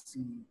where I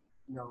see,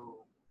 you know,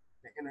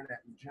 the internet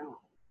in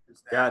general.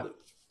 Is that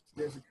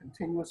there's a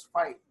continuous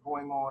fight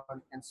going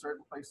on in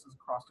certain places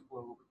across the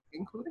globe,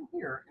 including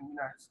here in the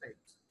United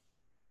States,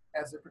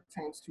 as it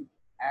pertains to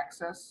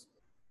access,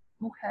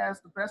 who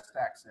has the best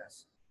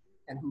access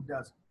and who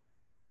doesn't.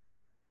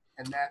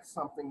 And that's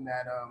something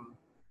that,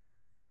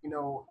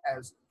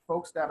 as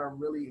folks that are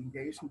really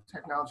engaged in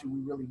technology,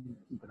 we really need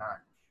to keep an eye on.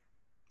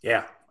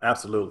 Yeah,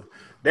 absolutely.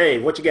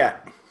 Dave, what you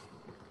got?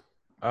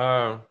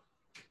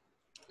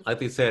 Like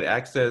they said,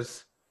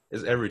 access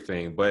is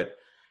everything, but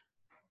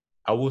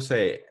I will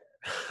say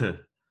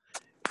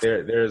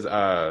there's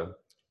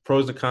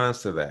pros and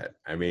cons to that.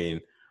 I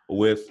mean,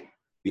 with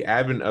the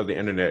advent of the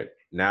internet,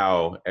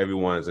 now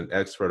everyone's an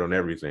expert on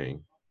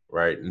everything,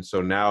 right? And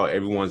so now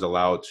everyone's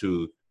allowed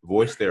to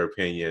voice their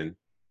opinion,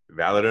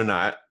 valid or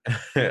not,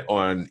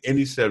 on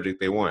any subject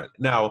they want.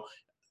 Now,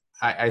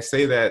 I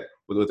say that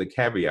with a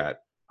caveat.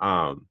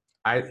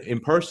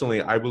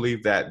 Personally, I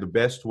believe that the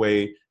best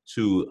way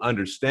to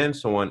understand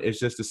someone is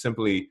just to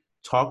simply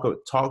talk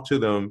to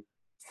them,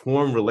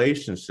 form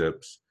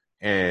relationships,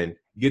 and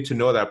get to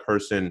know that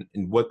person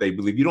and what they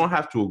believe. You don't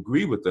have to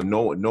agree with them.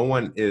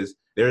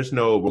 There's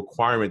no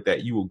requirement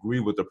that you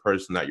agree with the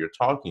person that you're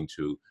talking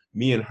to.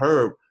 Me and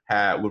Herb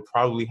would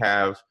probably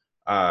have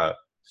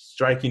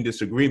striking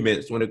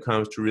disagreements when it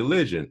comes to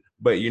religion.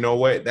 But you know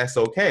what? That's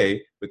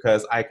okay,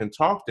 because I can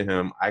talk to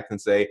him. I can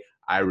say,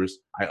 I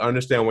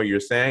understand what you're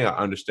saying. I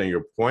understand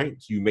your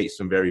points. You make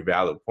some very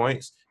valid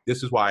points.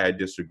 This is why I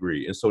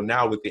disagree. And so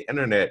now with the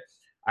internet,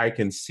 I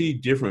can see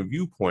different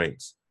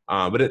viewpoints.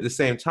 But at the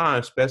same time,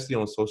 especially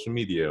on social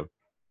media,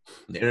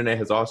 the internet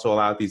has also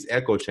allowed these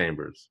echo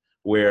chambers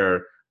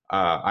where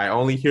I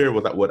only hear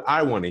what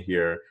I want to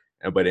hear.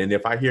 And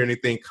if I hear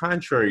anything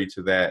contrary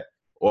to that,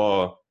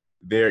 well,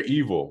 they're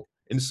evil.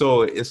 And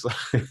so it's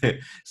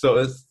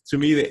to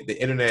me,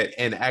 the internet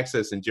and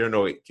access in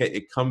general,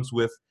 it comes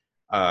with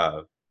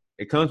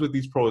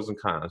these pros and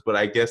cons. But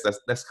I guess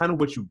that's kind of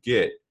what you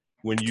get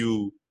when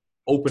you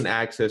open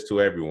access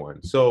to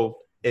everyone. So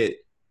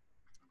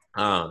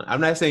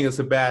I'm not saying it's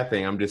a bad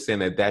thing. I'm just saying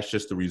that that's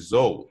just the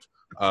result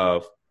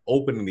of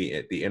opening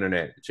the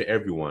internet to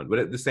everyone. But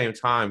at the same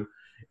time,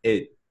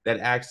 that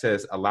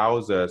access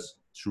allows us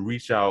to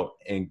reach out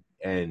and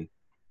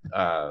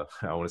I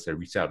want to say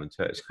reach out and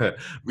touch,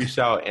 reach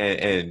out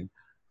and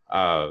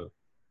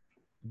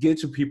get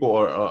to people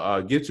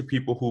or get to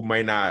people who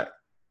might not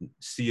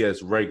see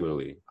us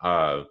regularly.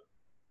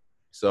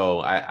 So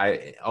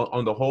I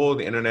on the whole,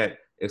 the internet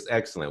is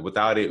excellent.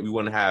 Without it, we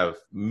wouldn't have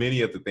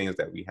many of the things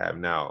that we have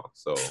now.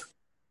 So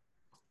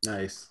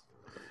nice.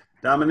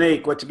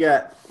 Dominique, what you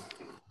got?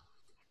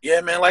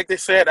 Yeah, man, like they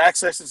said,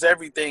 access is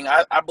everything.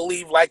 I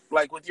believe like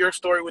with your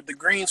story with the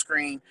green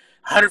screen,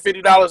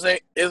 $150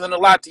 isn't a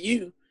lot to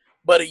you,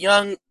 but a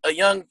young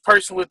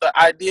person with the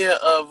idea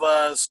of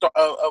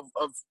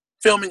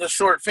filming a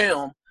short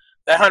film,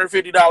 that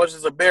 $150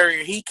 is a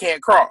barrier he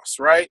can't cross,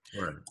 right?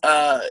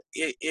 Right.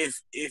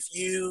 If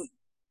you,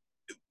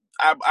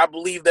 I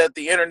believe that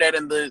the internet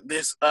and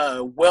this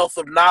wealth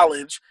of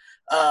knowledge,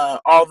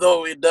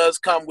 although it does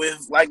come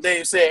with, like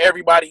Dave said,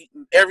 everybody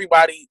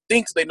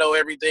thinks they know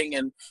everything,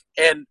 and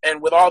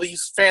with all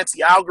these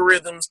fancy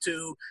algorithms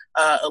to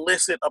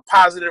elicit a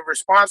positive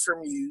response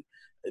from you,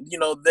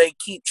 they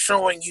keep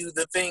showing you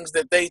the things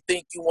that they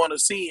think you want to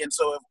see. And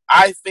so if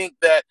I think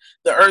that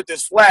the earth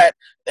is flat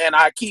and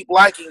I keep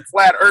liking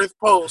flat earth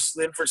posts,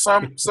 then for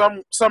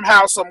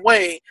somehow, some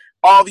way,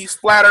 all these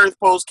flat earth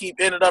posts keep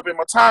ending up in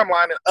my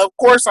timeline. And of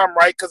course I'm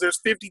right, because there's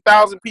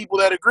 50,000 people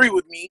that agree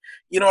with me.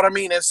 You know what I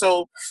mean? And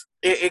so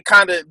it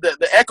kind of,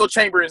 the echo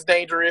chamber is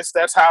dangerous.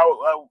 That's how,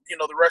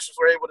 the Russians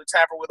were able to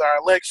tamper with our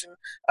election,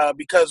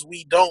 because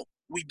we don't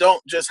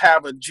just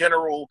have a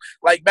general,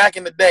 like back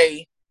in the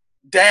day,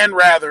 Dan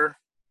Rather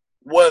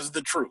was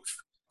the truth.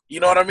 You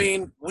know what I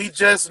mean? We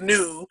just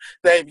knew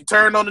that if you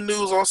turned on the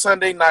news on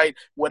Sunday night,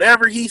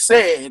 whatever he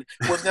said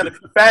was going to be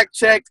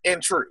fact-checked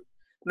and true.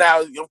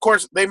 Now, of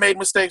course, they made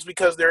mistakes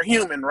because they're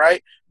human,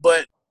 right?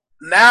 But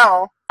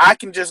now I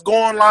can just go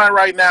online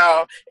right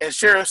now and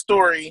share a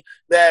story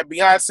that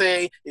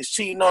Beyonce is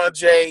cheating on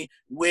Jay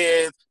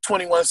with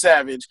 21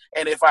 Savage.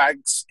 And if I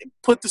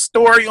put the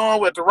story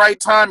on at the right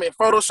time and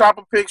Photoshop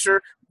a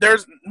picture,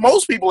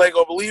 most people ain't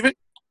going to believe it.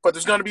 But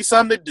there's going to be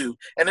some that do,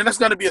 and then it's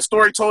going to be a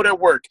story told at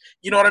work.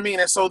 You know what I mean?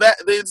 And so that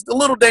it's a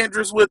little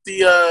dangerous with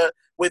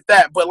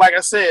that. But like I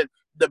said,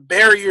 the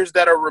barriers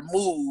that are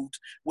removed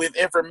with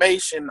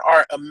information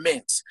are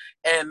immense.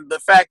 And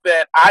the fact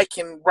that I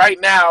can right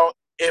now,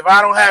 if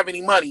I don't have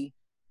any money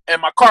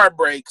and my car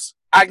breaks,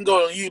 I can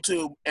go on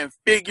YouTube and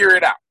figure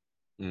it out.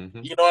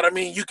 Mm-hmm. You know what I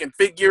mean? You can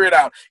figure it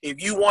out.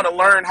 If you want to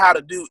learn how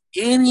to do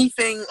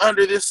anything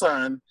under the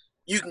sun,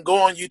 you can go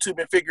on YouTube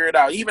and figure it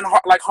out. Even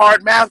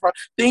hard math,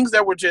 things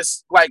that were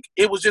just like,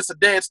 it was just a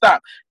dead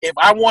stop. If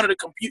I wanted a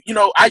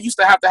computer, I used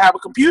to have a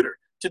computer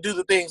to do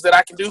the things that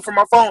I can do from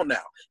my phone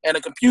now. And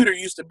a computer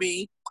used to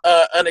be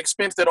an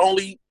expense that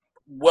only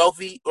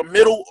wealthy or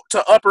middle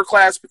to upper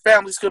class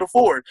families could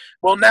afford.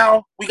 Well,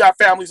 now we got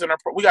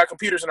we got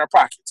computers in our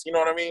pockets. You know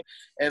what I mean?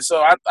 And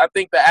so I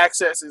think the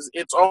access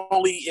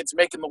it's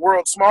making the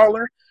world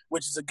smaller,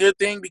 which is a good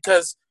thing,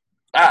 because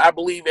I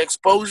believe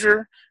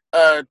exposure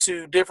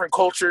to different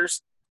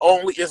cultures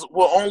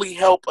will only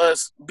help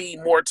us be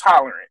more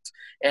tolerant.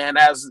 And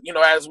as you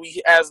know,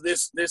 as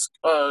this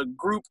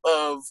group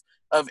of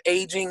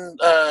aging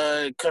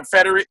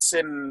Confederates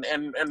and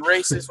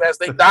racists, as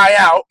they die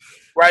out,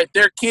 right,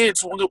 their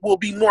kids will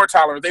be more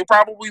tolerant. They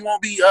probably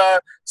won't be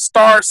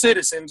star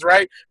citizens,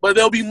 right, but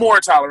they'll be more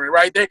tolerant,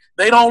 right.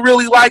 They don't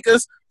really like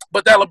us,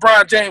 but that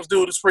LeBron James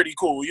dude is pretty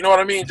cool. You know what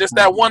I mean? Just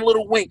that one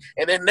little wink,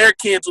 and then their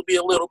kids will be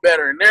a little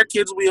better, and their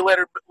kids will be a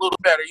little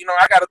better. You know,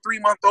 I got a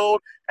 3-month-old,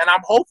 and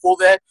I'm hopeful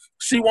that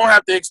she won't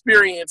have to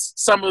experience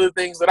some of the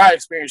things that I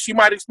experienced. She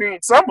might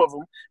experience some of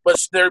them, but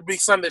there'll be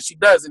some that she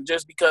doesn't,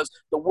 just because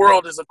the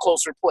world is a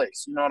closer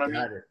place. You know what I mean?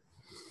 Got it.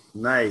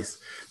 Nice.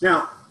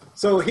 Now,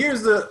 so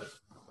here's the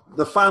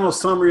final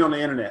summary on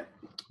the internet.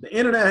 The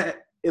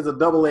internet is a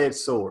double-edged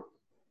sword.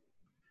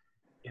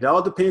 It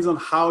all depends on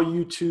how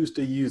you choose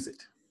to use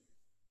it.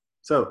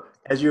 So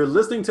as you're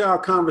listening to our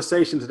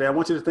conversation today, I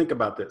want you to think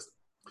about this.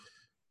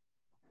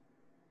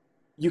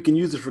 You can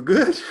use it for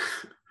good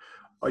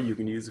or you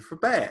can use it for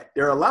bad.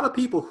 There are a lot of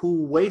people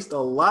who waste a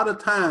lot of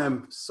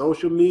time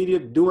social media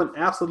doing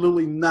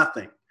absolutely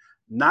nothing,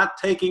 not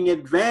taking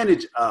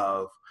advantage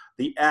of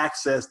the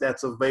access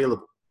that's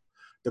available.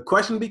 The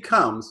question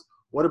becomes,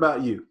 what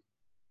about you?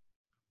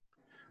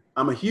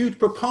 I'm a huge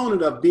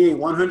proponent of being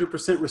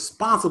 100%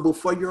 responsible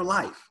for your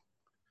life.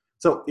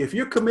 So if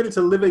you're committed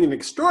to living an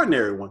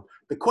extraordinary one,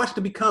 the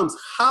question becomes,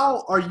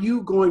 how are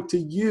you going to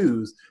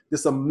use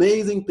this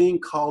amazing thing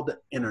called the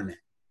internet?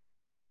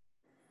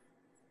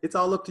 It's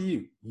all up to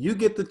you. You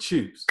get to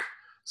choose.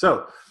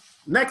 So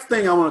next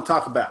thing I want to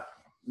talk about,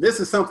 this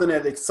is something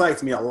that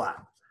excites me a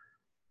lot.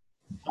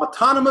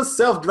 Autonomous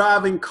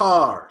self-driving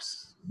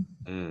cars.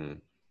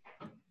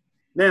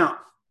 Now,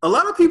 a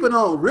lot of people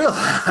don't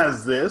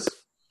realize this,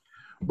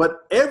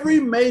 but every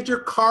major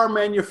car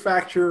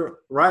manufacturer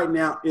right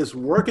now is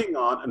working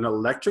on an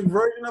electric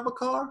version of a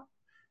car,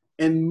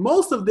 and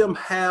most of them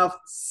have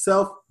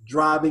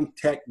self-driving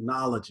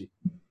technology.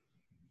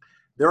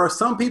 There are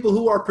some people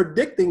who are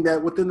predicting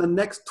that within the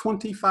next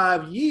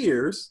 25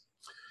 years,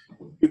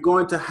 you're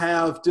going to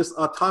have just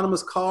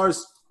autonomous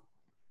cars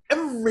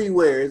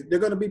everywhere. They're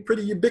going to be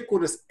pretty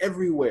ubiquitous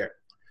everywhere.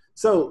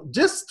 So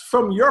just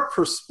from your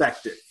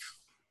perspective,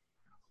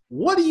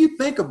 what do you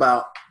think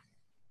about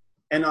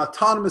an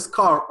autonomous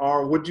car,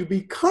 or would you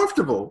be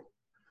comfortable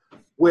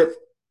with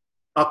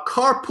a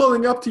car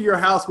pulling up to your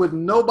house with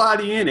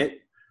nobody in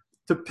it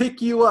to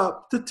pick you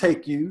up to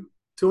take you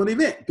to an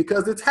event?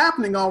 Because it's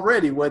happening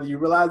already, whether you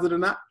realize it or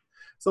not.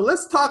 So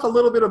let's talk a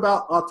little bit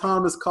about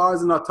autonomous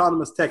cars and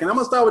autonomous tech. And I'm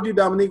gonna start with you,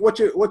 Dominique. What's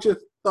your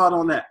thought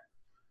on that?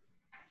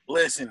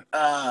 Listen,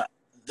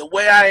 the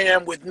way I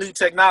am with new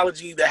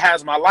technology that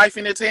has my life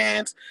in its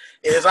hands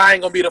is I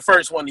ain't gonna be the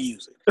first one to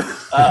use it.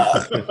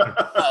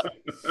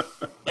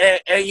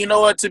 And you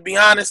know what? To be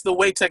honest, the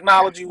way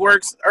technology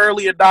works,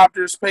 early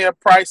adopters pay a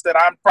price that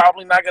I'm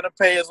probably not gonna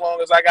pay as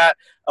long as I got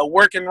a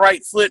working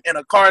right foot and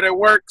a car that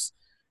works.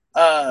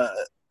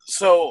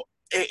 So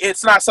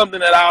it's not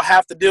something that I'll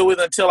have to deal with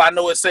until I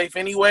know it's safe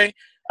anyway.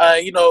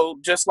 You know,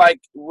 just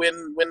like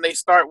when we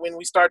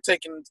start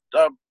taking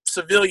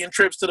civilian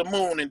trips to the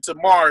moon and to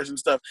Mars and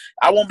stuff,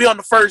 I won't be on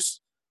the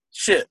first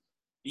ship,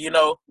 you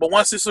know, but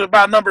once it's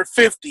about number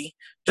 50,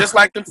 just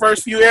like the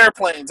first few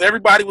airplanes,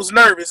 everybody was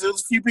nervous. There was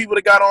a few people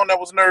that got on that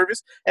was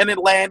nervous, and it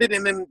landed,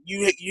 and then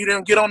you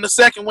didn't get on the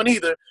second one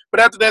either.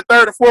 But after that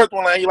third or fourth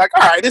one, you're like,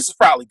 all right, this is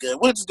probably good.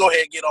 We'll just go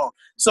ahead and get on.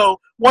 So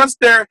once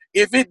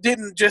if it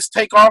didn't just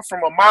take off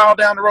from a mile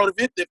down the road,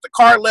 if the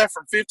car left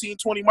from 15,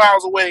 20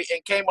 miles away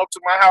and came up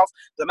to my house,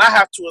 then I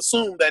have to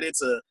assume that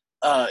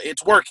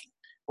it's working,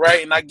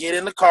 right? And I get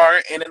in the car,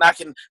 and then I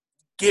can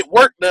get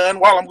work done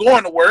while I'm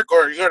going to work,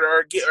 or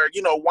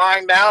you know,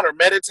 wind down or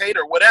meditate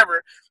or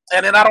whatever,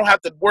 and then I don't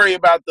have to worry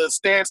about the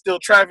standstill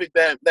traffic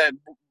that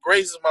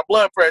raises my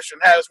blood pressure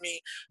and has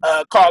me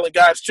calling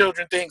God's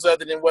children things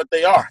other than what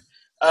they are,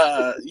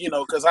 you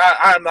know, because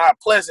I'm not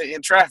pleasant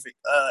in traffic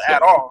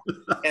at all,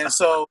 and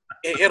so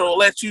it'll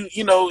let you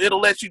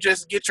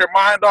just get your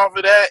mind off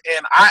of that,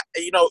 and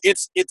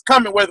it's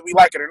coming whether we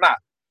like it or not.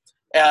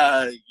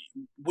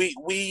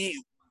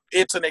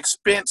 It's an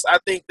expense I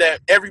think that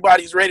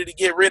everybody's ready to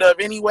get rid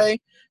of anyway,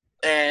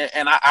 and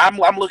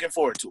I'm looking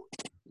forward to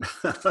it.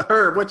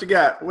 Herb, what you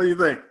got? What do you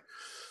think?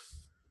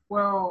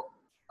 Well,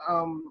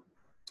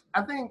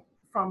 I think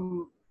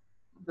from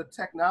the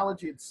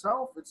technology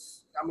itself,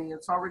 it's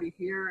already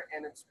here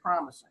and it's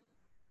promising.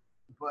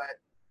 But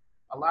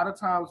a lot of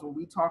times when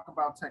we talk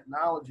about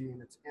technology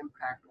and its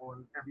impact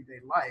on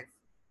everyday life,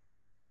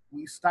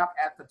 we stop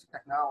at the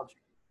technology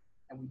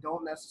and we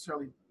don't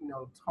necessarily,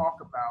 talk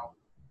about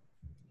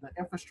the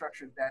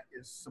infrastructure that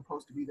is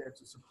supposed to be there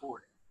to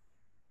support it.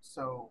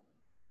 So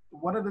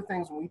one of the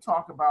things when we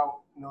talk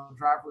about,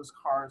 driverless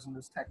cars and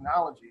this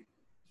technology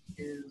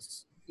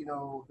is,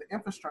 the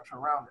infrastructure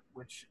around it,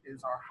 which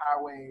is our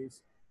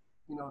highways,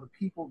 the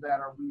people that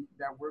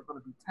we're going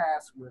to be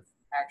tasked with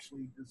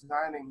actually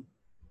designing,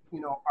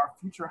 our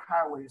future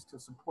highways to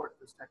support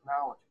this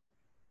technology.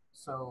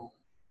 So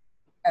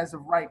as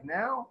of right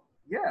now,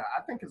 yeah,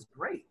 I think it's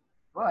great,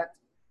 but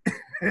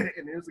and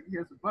here's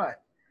the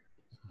but.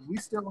 We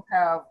still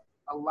have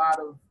a lot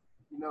of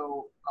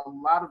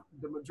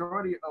the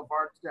majority of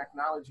our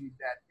technology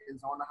that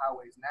is on the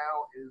highways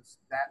now is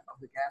that of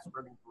the gas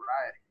burning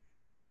variety,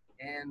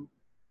 and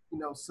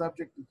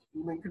subject to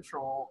human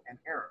control and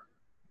error.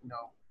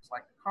 It's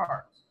like the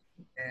cars,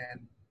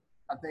 and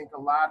I think a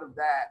lot of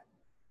that,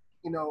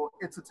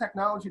 it's a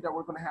technology that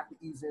we're going to have to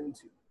ease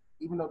into,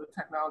 even though the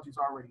technology is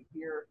already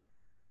here,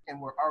 and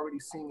we're already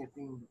seeing it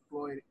being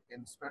deployed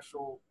in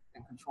special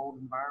and controlled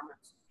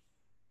environments.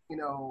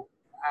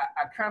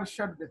 I kind of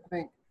shudder to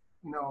think,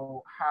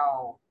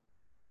 how,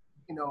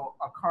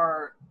 a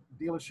car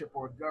dealership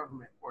or a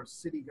government or a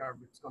city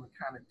government is going to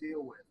kind of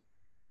deal with,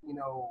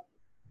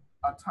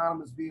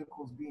 autonomous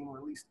vehicles being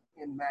released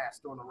en masse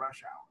during the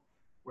rush hour,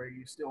 where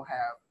you still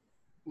have,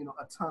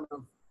 a ton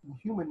of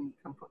human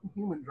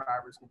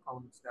drivers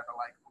components that are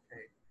like,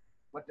 okay,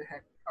 what the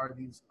heck are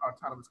these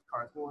autonomous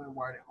cars doing?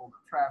 Why are they holding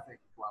up traffic?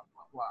 Blah,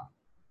 blah, blah.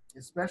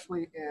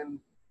 Especially in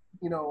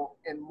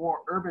more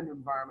urban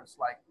environments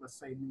like, let's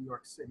say, New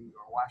York City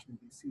or Washington,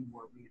 D.C.,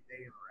 where me and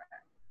Dave are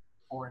at,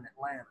 or in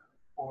Atlanta,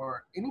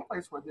 or any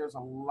place where there's a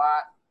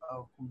lot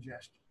of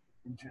congestion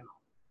in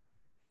general.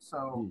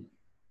 So,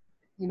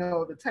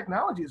 the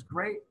technology is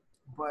great,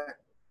 but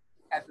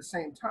at the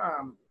same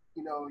time,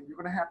 you're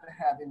going to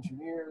have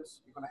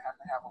engineers, you're going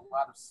to have a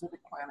lot of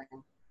civic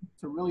planning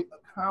to really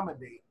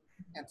accommodate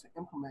and to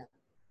implement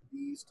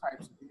these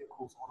types of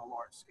vehicles on a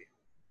large scale.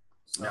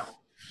 So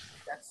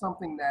that's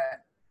something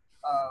that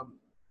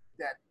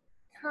that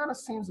kind of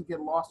seems to get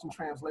lost in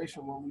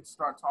translation when we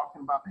start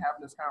talking about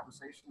having this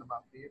conversation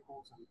about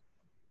vehicles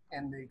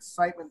and the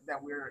excitement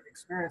that we're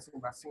experiencing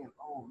by seeing,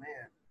 oh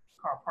man,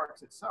 car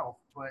parks itself.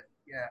 But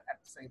yeah, at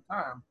the same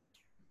time,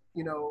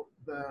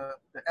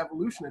 the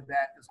evolution of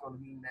that is going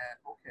to mean that,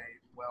 okay,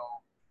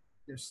 well,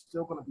 there's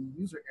still going to be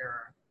user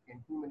error and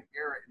human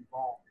error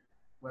involved,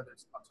 whether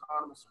it's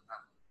autonomous or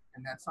not.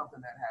 And that's something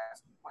that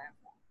has to be planned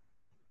for.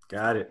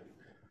 Got it.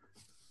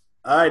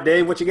 All right,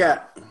 Dave, what you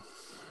got?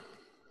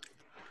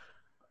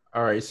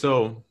 All right,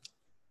 so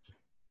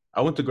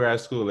I went to grad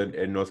school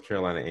at North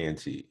Carolina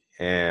A&T,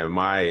 and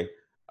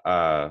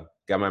got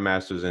my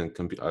master's in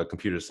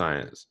computer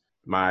science.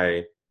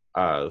 My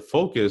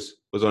focus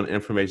was on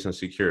information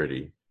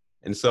security,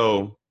 and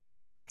so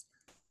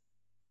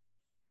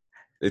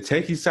the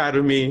techie side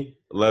of me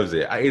loves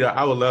it.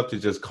 I would love to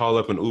just call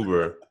up an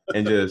Uber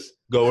and just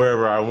go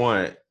wherever I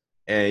want,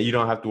 and you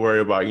don't have to worry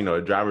about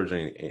drivers or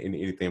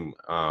anything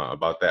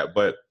about that.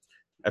 But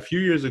a few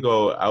years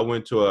ago, I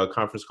went to a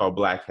conference called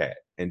Black Hat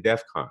and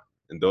DEF CON,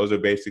 and those are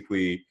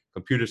basically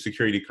computer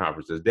security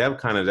conferences. DEF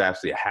CON is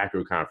actually a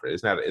hacker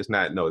conference. That's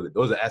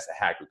a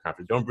hacker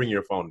conference. Don't bring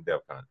your phone to DEF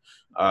CON.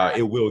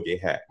 It will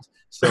get hacked.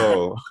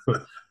 So,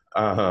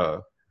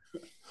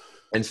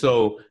 and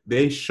so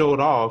they showed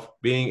off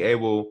being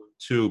able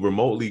to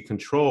remotely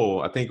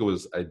control, I think it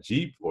was a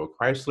Jeep or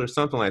Chrysler,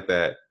 something like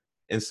that.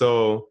 And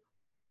so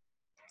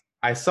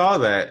I saw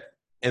that,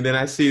 and then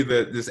I see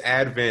this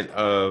advent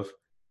of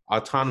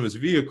autonomous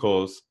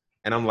vehicles,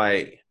 and I'm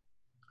like,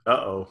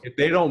 if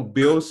they don't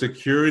build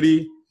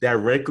security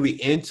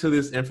directly into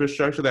this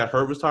infrastructure that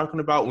Herb was talking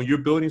about, when you're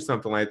building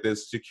something like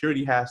this,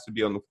 security has to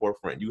be on the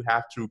forefront. You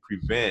have to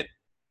prevent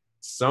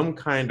some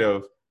kind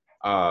of,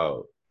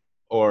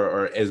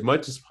 or as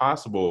much as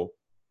possible,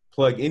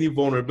 plug any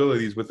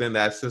vulnerabilities within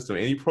that system.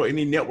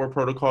 Any network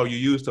protocol you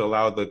use to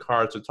allow the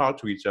cars to talk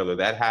to each other,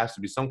 that has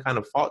to be some kind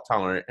of fault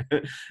tolerant.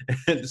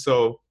 And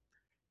so,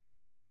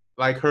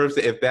 like Herb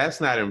said, if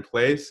that's not in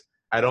place,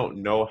 I don't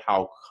know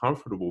how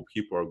comfortable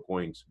people are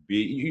going to be.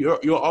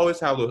 You'll always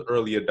have those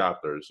early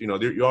adopters.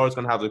 You're always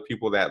going to have the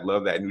people that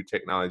love that new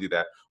technology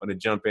that want to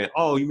jump in.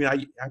 Oh, you mean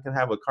I can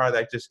have a car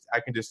that I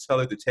can just tell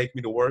it to take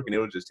me to work and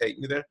it'll just take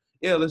me there?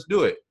 Yeah, let's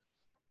do it.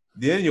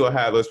 Then you'll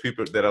have those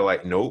people that are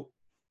like, nope,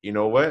 you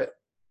know what?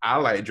 I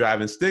like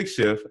driving stick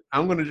shift.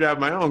 I'm going to drive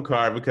my own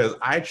car because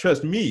I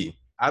trust me.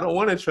 I don't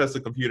want to trust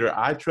the computer.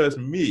 I trust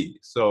me.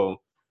 So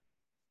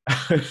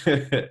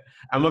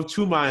I'm of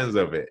two minds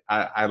of it.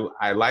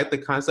 I like the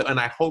concept, and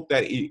I hope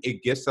that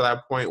it gets to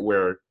that point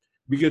where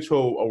we get to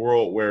a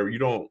world where you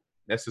don't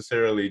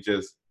necessarily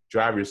just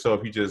drive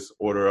yourself. You just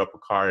order up a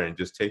car and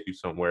just take you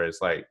somewhere.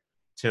 It's like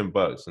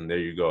 $10 and there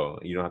you go.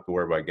 You don't have to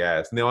worry about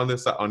gas. And then on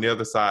the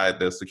other side,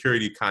 the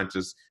security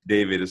conscious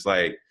David is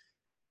like,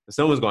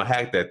 someone's gonna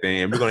hack that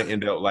thing, and we're gonna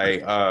end up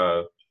like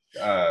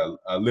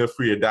live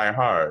free or die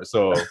hard.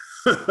 So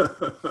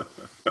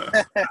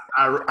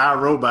I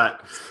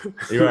robot.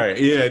 You're right.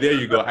 Yeah, there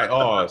you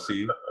go.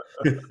 See.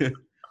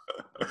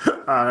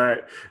 All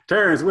right,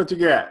 Terrence, what you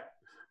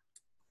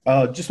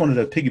got? Just wanted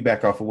to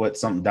piggyback off of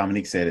something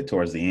Dominique said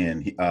towards the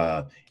end.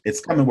 It's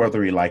coming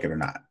whether you like it or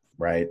not,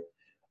 right?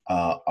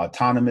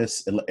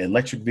 Autonomous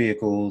electric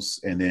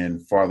vehicles, and then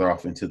farther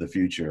off into the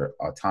future,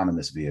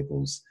 autonomous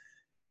vehicles.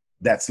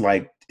 That's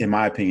like, in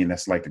my opinion,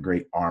 that's like the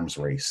great arms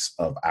race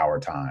of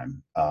our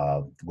time,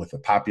 with the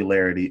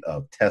popularity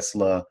of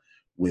Tesla,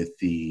 with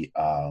the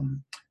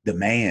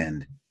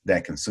demand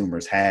that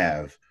consumers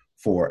have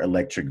for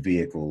electric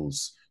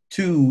vehicles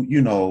to,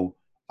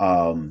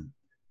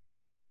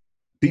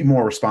 be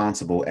more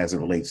responsible as it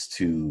relates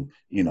to,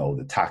 you know,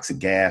 the toxic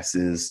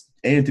gases,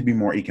 and to be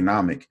more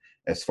economic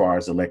as far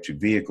as electric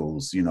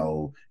vehicles, you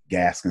know,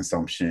 gas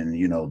consumption,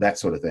 you know, that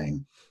sort of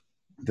thing.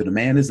 The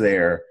demand is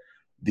there.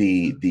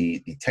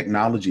 The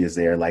technology is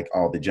there, like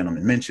all the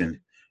gentlemen mentioned,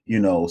 you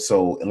know.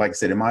 So like I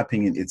said, in my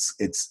opinion,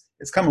 it's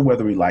coming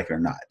whether we like it or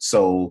not.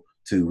 So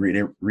to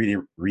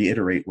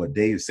reiterate what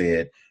Dave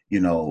said, you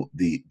know,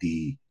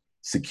 the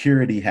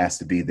security has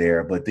to be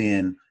there. But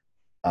then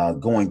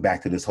going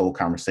back to this whole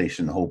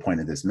conversation, the whole point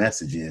of this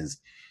message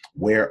is,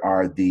 where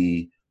are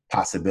the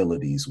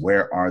possibilities?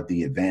 Where are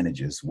the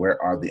advantages?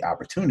 Where are the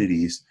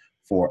opportunities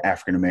for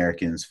African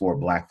Americans, for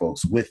Black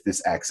folks with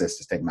this access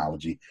to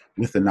technology,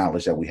 with the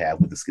knowledge that we have,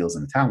 with the skills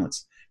and the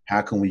talents?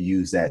 How can we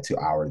use that to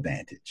our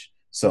advantage?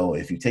 So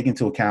if you take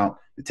into account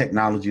the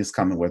technology is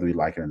coming, whether we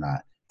like it or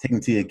not, take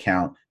into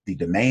account the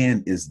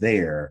demand is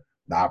there,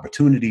 the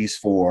opportunities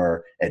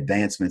for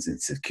advancements in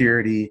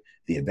security,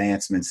 the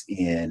advancements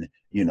in,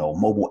 you know,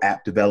 mobile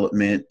app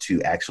development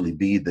to actually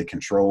be the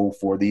control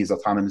for these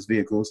autonomous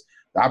vehicles,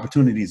 the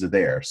opportunities are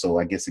there. So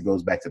I guess it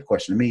goes back to the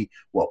question to me.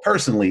 Well,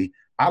 personally,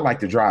 I like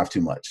to drive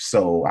too much.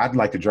 So I'd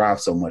like to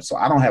drive so much. So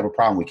I don't have a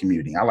problem with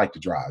commuting. I like to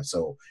drive.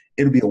 So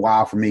it'll be a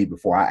while for me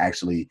before I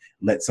actually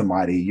let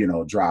somebody, you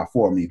know, drive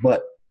for me.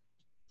 But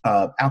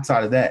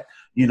outside of that,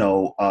 you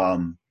know,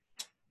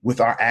 with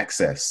our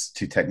access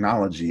to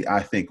technology,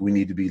 I think we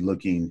need to be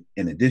looking,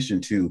 in addition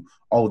to,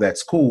 oh,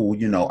 that's cool,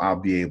 you know, I'll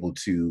be able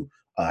to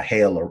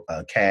hail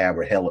a cab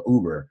or hail an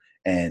Uber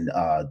and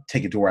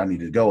take it to where I need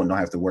to go and don't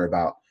have to worry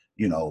about,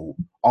 you know,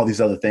 all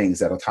these other things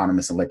that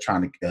autonomous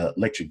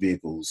electric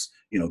vehicles,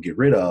 you know, get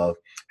rid of.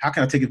 How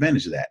can I take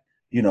advantage of that?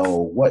 You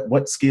know,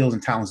 what skills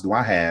and talents do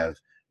I have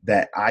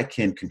that I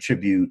can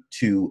contribute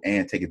to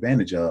and take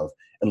advantage of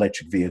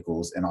electric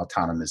vehicles and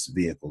autonomous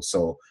vehicles?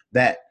 So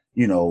that,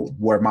 you know,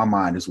 where my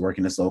mind is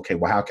working is, okay,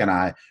 well, how can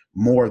I,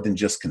 more than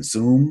just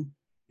consume,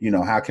 you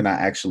know, how can I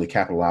actually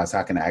capitalize?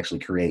 How can I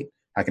actually create?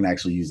 How can I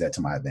actually use that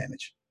to my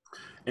advantage?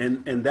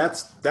 And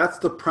that's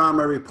the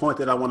primary point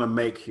that I want to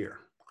make here.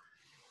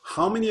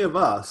 How many of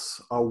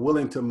us are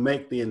willing to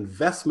make the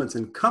investments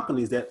in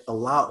companies that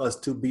allow us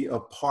to be a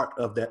part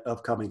of that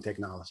upcoming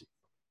technology?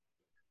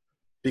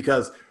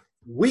 Because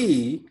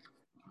when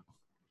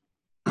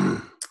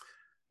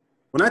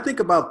I think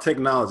about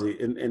technology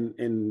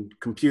in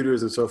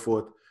computers and so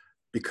forth,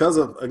 because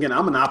of, again,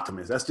 I'm an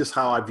optimist. That's just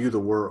how I view the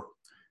world.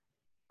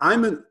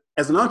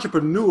 As an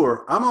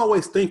entrepreneur, I'm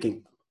always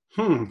thinking,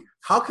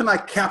 how can I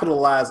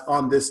capitalize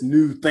on this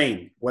new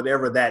thing,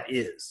 whatever that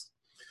is?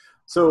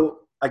 So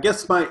I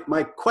guess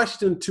my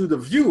question to the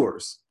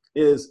viewers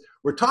is,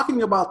 we're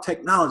talking about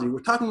technology, we're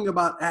talking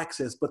about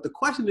access, but the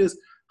question is,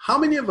 how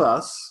many of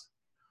us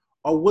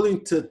are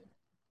willing to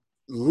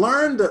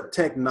learn the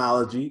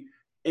technology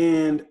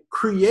and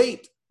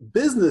create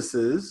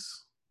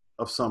businesses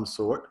of some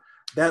sort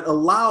that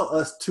allow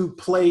us to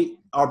play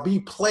or be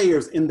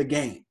players in the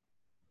game?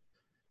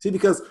 See,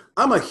 because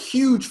I'm a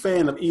huge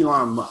fan of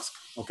Elon Musk,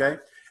 okay?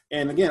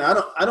 And again,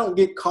 I don't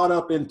get caught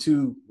up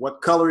into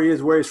what color he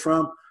is, where he's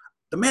from.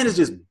 The man is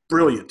just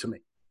brilliant to me.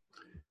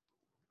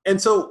 And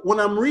so when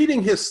I'm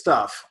reading his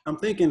stuff, I'm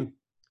thinking,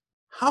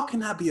 how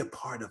can I be a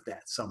part of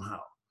that somehow?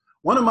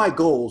 One of my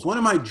goals, one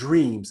of my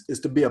dreams is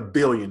to be a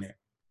billionaire,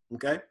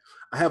 okay?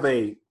 I have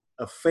a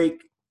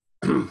fake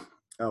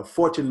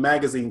Fortune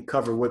magazine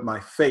cover with my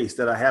face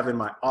that I have in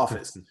my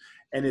office.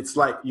 And it's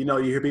like, you know,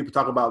 you hear people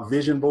talk about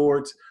vision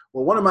boards.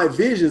 Well, one of my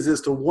visions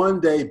is to one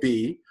day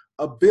be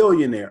a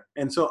billionaire.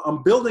 And so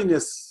I'm building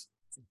this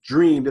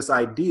dream, this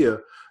idea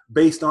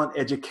based on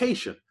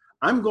education.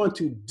 I'm going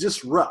to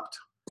disrupt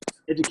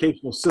the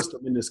educational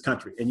system in this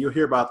country. And you'll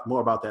hear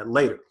more about that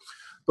later.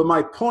 But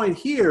my point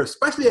here,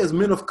 especially as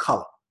men of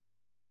color,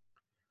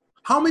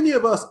 how many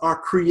of us are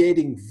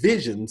creating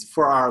visions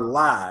for our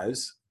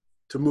lives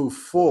to move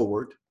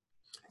forward?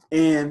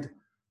 And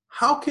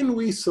how can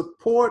we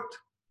support,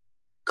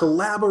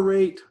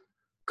 collaborate,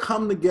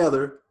 come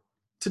together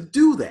to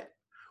do that?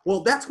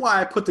 Well, that's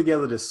why I put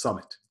together this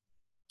summit.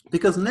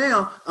 Because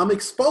now I'm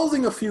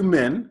exposing a few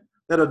men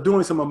that are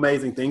doing some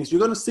amazing things. You're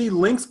going to see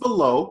links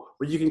below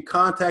where you can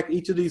contact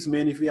each of these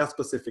men if you have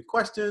specific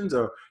questions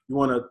or you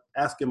want to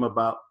ask them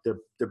about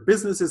their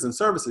businesses and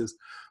services.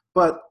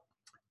 But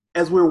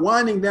as we're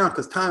winding down,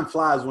 because time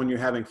flies when you're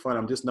having fun,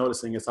 I'm just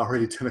noticing it's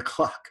already 10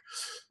 o'clock.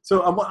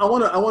 So I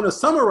want to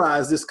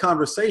summarize this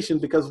conversation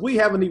because we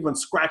haven't even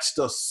scratched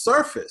the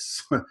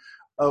surface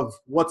of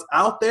what's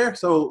out there.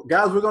 So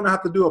guys, we're going to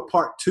have to do a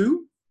part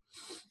 2.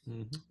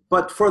 Mm-hmm.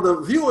 But for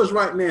the viewers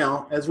right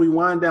now, as we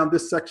wind down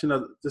this session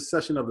of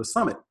the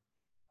summit,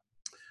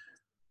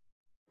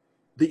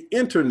 the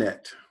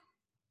internet,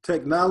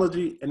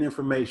 technology, and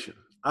information,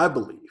 I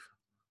believe,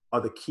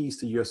 are the keys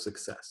to your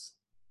success.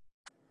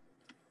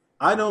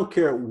 I don't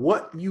care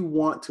what you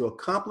want to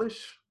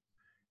accomplish,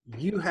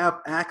 you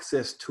have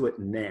access to it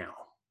now.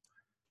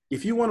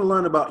 If you want to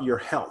learn about your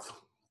health,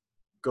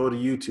 go to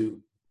YouTube,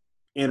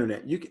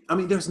 internet.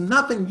 There's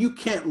nothing you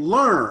can't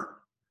learn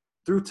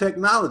through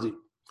technology.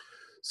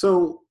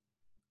 So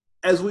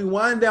as we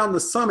wind down the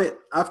summit,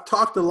 I've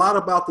talked a lot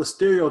about the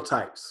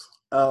stereotypes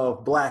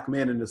of Black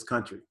men in this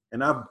country.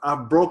 And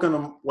I've broken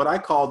them, what I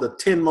call the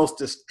 10 most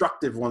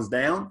destructive ones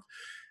down.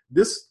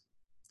 This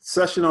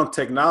session on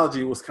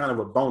technology was kind of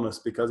a bonus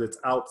because it's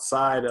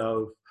outside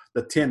of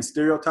the 10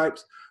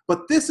 stereotypes.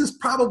 But this is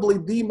probably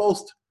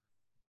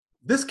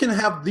this can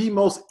have the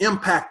most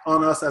impact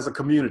on us as a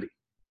community,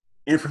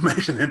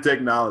 information and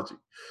technology.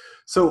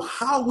 So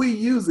how we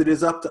use it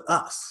is up to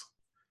us.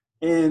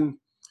 And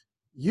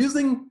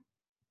using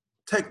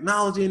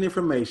technology and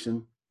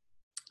information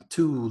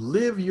to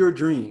live your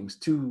dreams,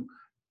 to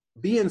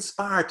be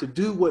inspired to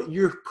do what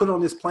you're put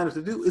on this planet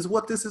to do is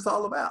what this is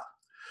all about.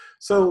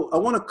 So I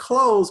want to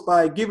close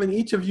by giving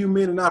each of you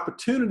men an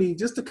opportunity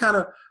just to kind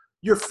of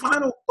your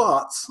final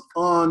thoughts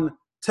on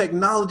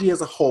technology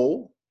as a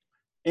whole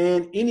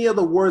and any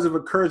other words of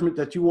encouragement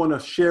that you want to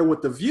share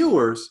with the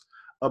viewers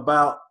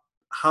about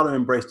how to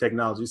embrace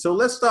technology. So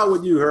let's start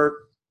with you, Herb.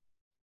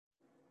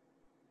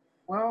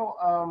 Well,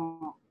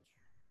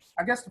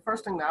 I guess the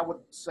first thing that I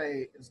would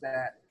say is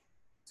that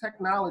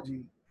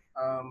technology,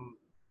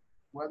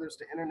 whether it's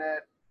the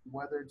internet,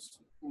 whether it's,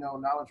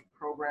 knowledge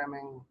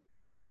programming,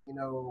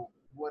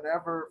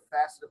 whatever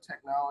facet of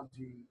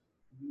technology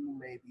you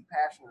may be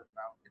passionate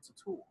about, it's a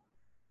tool.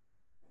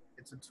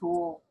 It's a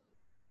tool,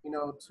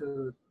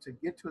 to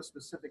get to a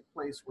specific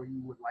place where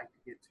you would like to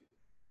get to.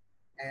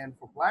 And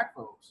for Black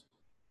folks,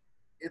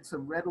 it's a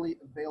readily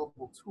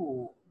available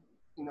tool,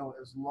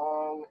 as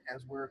long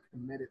as we're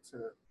committed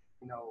to,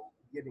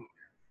 getting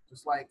there.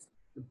 Just like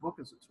the book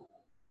is a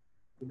tool,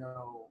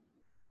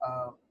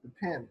 the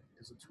pen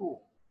is a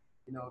tool,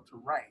 to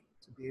write,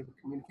 to be able to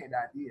communicate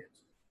ideas.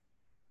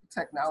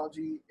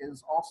 Technology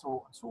is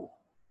also a tool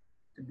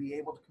to be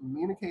able to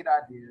communicate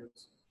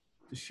ideas,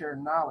 to share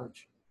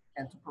knowledge,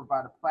 and to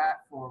provide a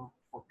platform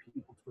for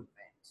people to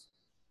advance.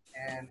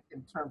 And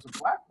in terms of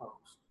Black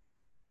folks,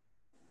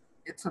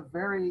 it's a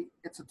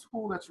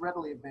tool that's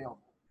readily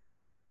available,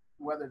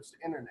 whether it's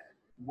the internet,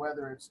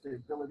 whether it's the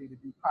ability to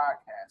do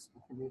podcasts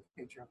and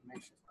communicate your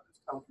information, whether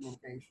it's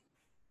telecommunication,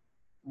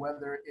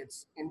 whether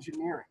it's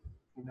engineering,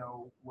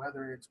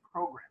 whether it's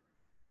programming.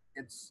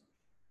 It's,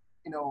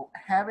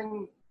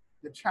 having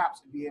the chops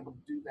to be able to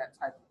do that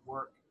type of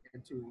work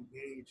and to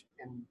engage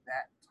in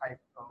that type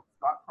of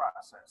thought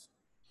process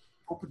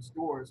opens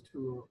doors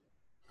to,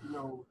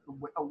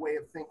 a way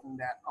of thinking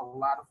that a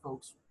lot of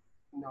folks,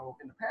 in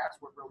the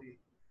past were really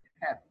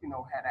had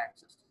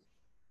access to.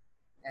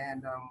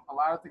 And a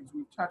lot of things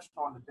we've touched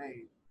on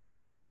today,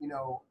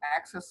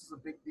 access is a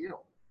big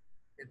deal.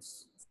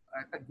 It's,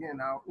 again,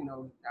 not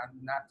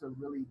to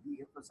really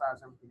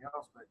de-emphasize everything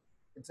else, but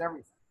it's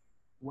everything.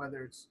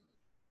 Whether it's,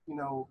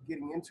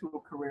 getting into a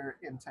career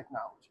in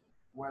technology,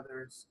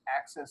 whether it's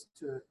access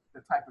to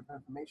the type of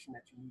information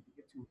that you need to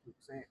get to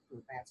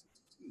advance and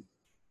succeed.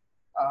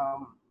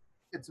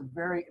 It's a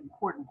very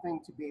important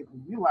thing to be able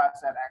to utilize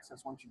that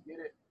access once you get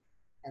it,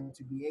 and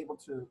to be able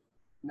to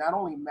not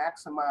only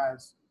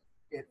maximize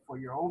it for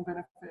your own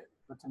benefit,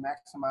 but to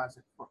maximize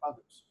it for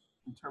others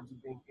in terms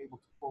of being able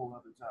to pull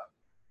others up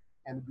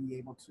and to be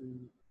able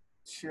to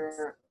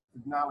share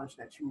the knowledge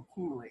that you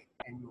accumulate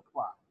and you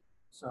apply.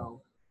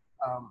 So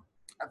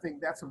I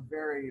think that's a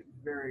very,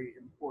 very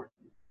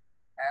important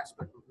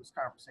aspect of this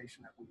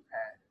conversation that we've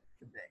had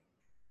today.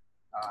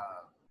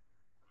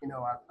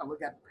 I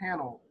look at the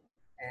panel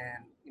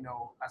and,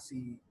 I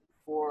see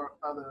 4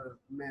 other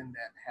men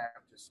that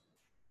have just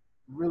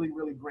really,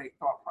 really great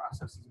thought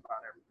processes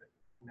about everything.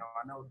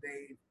 I know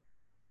Dave,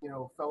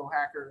 fellow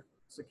hacker,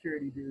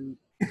 security dude.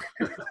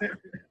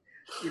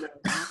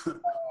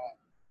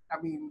 I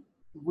mean,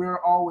 we're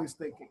always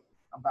thinking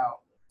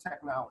about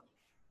technology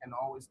and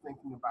always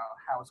thinking about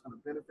how it's going to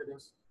benefit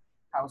us,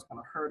 how it's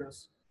going to hurt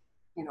us,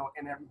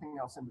 and everything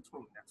else in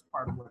between. That's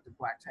part of what the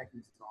Black Techies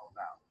is all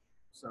about.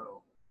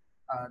 So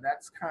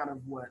that's kind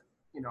of what,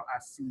 I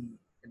see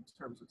in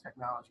terms of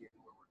technology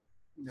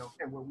and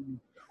where we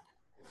need to go.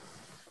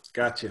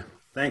 Gotcha.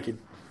 Thank you.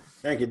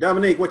 Thank you.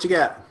 Dominique, what you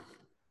got?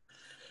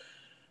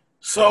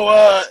 So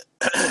I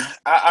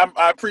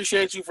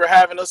appreciate you for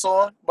having us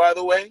on, by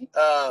the way.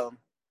 I'm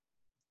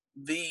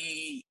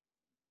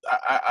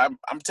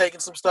taking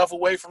some stuff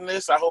away from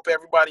this. I hope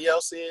everybody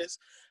else is.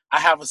 I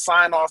have a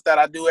sign off that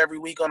I do every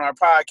week on our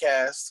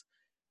podcast,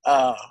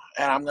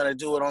 and I'm going to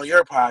do it on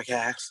your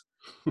podcast.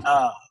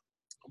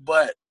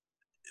 But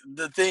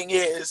the thing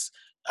is,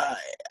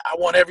 I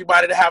want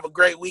everybody to have a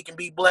great week and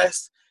be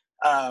blessed.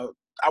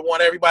 I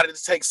want everybody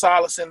to take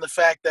solace in the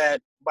fact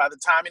that by the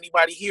time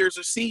anybody hears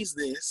or sees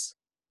this,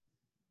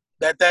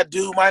 that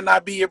dude might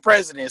not be your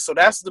president. So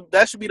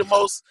that should be the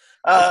most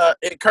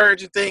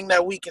encouraging thing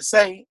that we can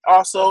say.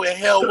 Also, in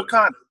hell,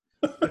 Wakanda.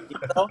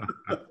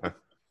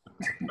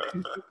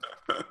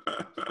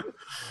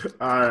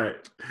 All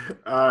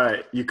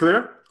right. You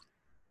clear?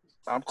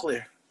 I'm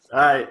clear. All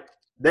right.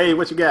 Dave,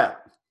 what you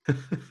got?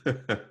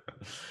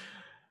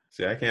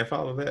 See, I can't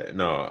follow that.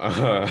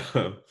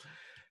 No.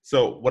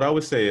 So what I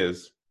would say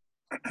is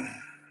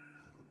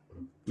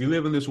we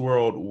live in this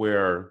world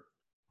where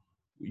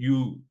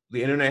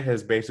the internet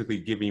has basically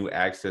given you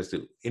access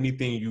to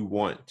anything you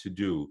want to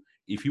do.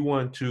 If you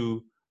want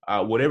to,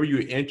 whatever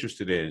you're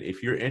interested in,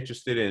 if you're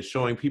interested in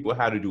showing people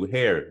how to do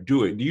hair,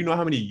 do it. Do you know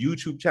how many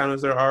YouTube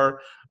channels there are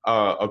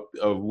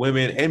of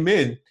women and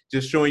men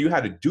just showing you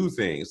how to do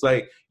things?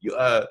 Like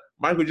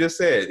Michael just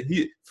said,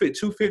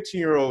 two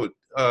 15-year-old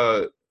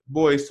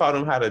boys taught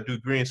him how to do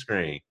green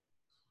screen.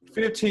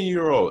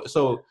 15-year-old.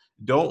 So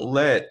don't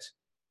let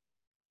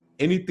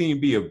anything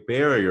be a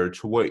barrier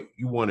to what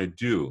you want to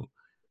do.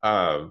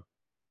 I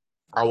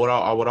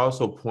would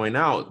also point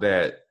out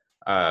that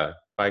if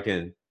I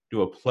can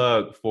do a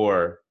plug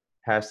for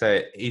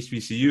hashtag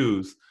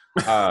HBCUs,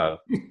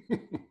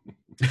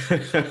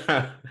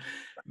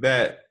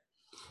 that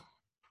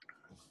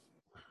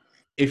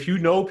if you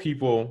know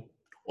people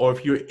or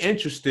if you're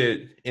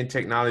interested in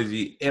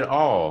technology at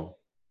all,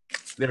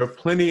 there are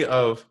plenty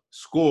of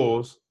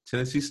schools,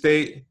 Tennessee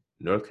State,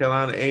 North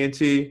Carolina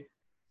A&T,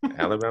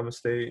 Alabama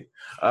State.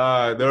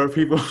 There are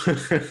people,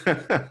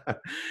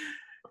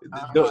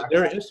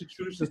 there are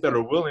institutions that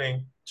are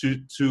willing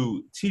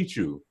to teach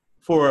you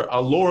for a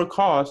lower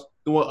cost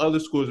than what other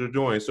schools are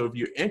doing. So if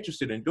you're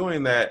interested in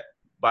doing that,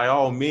 by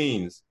all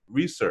means,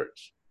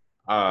 research.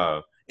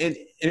 And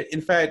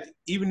in fact,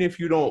 even if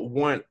you don't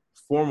want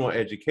formal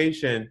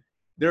education,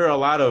 there are a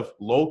lot of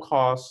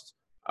low-cost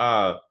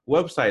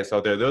websites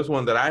out there. There's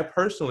one that I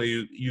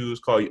personally use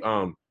called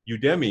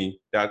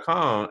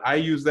Udemy.com. I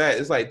use that.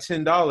 It's like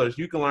 $10.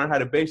 You can learn how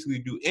to basically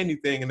do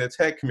anything in the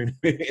tech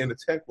community, in the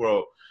tech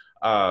world.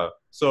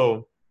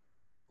 So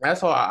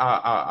that's how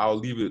I'll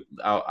leave it.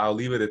 I'll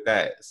leave it at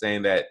that,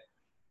 saying that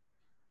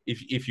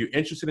if you're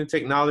interested in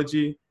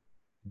technology,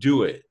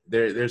 do it.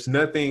 There's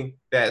nothing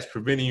that's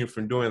preventing you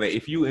from doing that.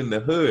 If you in the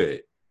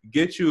hood,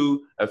 get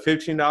you a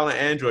 $15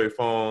 Android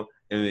phone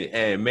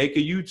and make a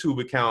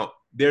YouTube account.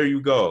 There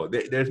you go.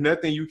 There's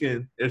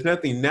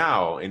nothing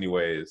now,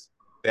 anyways,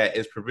 that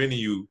is preventing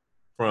you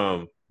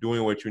from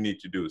doing what you need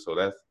to do. So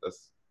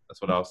that's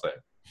what I'll say.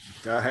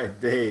 All right,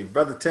 Dave,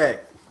 Brother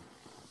Tech.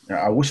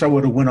 I wish I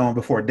would have went on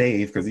before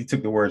Dave because he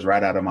took the words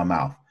right out of my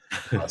mouth.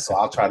 So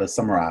I'll try to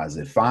summarize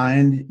it.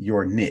 Find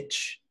your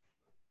niche.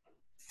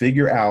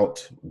 Figure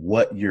out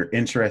what you're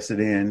interested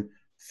in.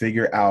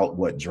 Figure out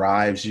what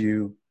drives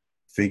you.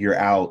 Figure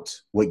out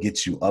what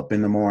gets you up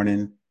in the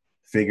morning.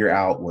 Figure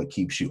out what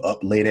keeps you up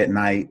late at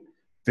night.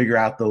 Figure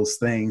out those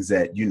things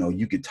that,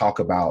 you could talk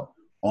about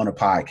on a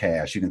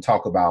podcast. You can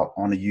talk about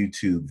on a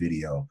YouTube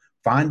video.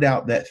 Find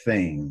out that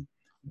thing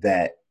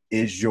that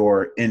is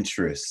your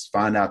interest.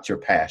 Find out your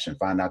passion.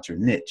 Find out your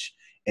niche.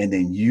 And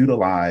then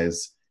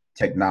utilize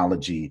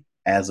technology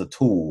as a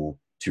tool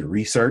to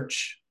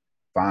research,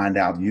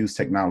 use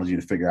technology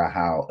to figure out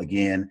how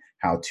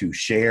to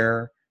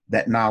share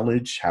that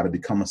knowledge, how to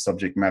become a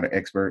subject matter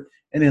expert.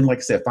 And then, like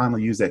I said,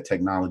 finally use that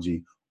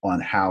technology on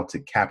how to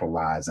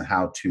capitalize and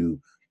how to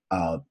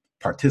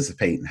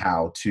participate and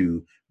how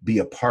to be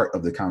a part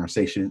of the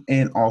conversation.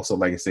 And also,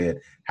 like I said,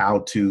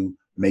 how to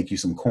make you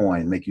some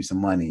coin, make you some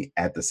money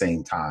at the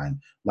same time.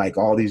 Like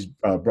all these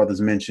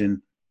brothers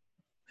mentioned,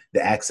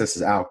 the access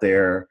is out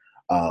there.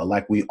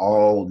 Like we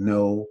all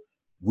know,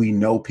 we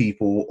know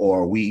people,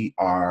 or we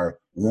are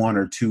 1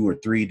 or 2 or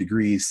 3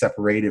 degrees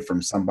separated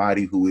from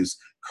somebody who is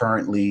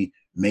currently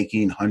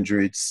making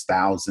hundreds,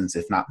 thousands,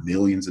 if not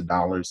millions of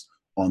dollars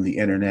on the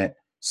internet.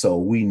 So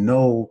we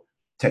know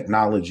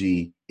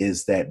technology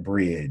is that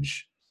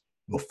bridge.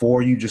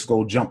 Before you just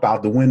go jump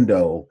out the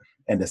window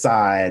and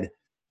decide,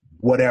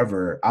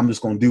 whatever, I'm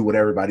just going to do what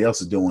everybody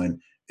else is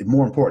doing. And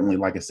more importantly,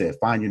 like I said,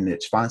 find your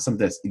niche, find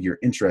something that you're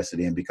interested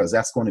in, because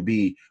that's going to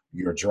be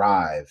your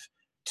drive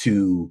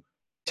to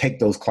take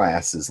those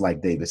classes.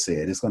 Like David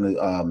said, it's going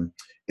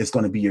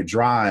to be your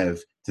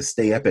drive to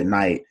stay up at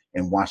night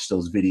and watch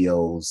those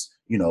videos,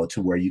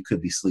 to where you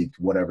could be asleep,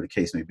 whatever the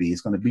case may be.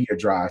 It's going to be your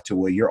drive to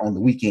where you're on the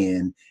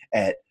weekend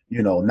at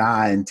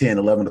 9, 10,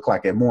 11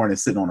 o'clock at morning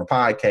sitting on a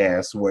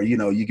podcast where,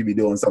 you could be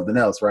doing something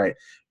else, right?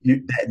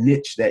 That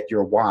niche,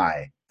 your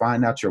why,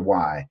 find out your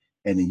why,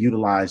 and then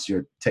utilize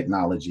your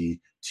technology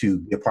to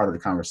be a part of the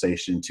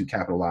conversation, to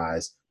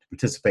capitalize, to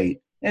participate,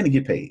 and to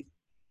get paid.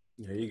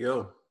 There you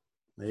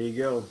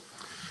go.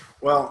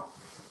 Well,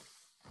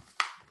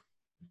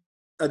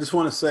 I just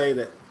want to say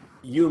that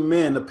you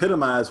men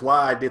epitomize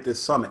why I did this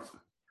summit,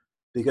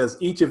 because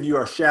each of you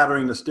are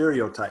shattering the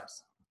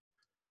stereotypes.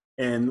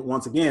 And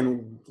once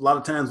again, a lot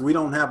of times we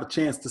don't have a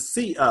chance to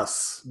see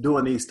us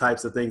doing these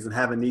types of things and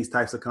having these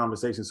types of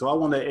conversations. So I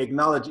want to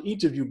acknowledge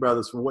each of you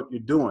brothers for what you're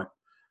doing.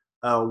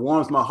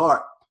 Warms my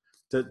heart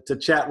to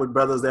chat with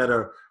brothers that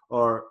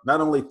are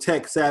not only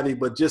tech savvy,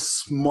 but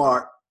just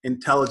smart,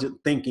 intelligent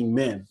thinking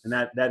men. And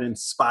that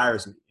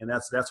inspires me. And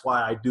that's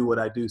why I do what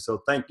I do.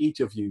 So thank each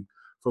of you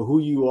for who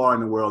you are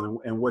in the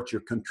world and what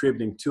you're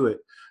contributing to it.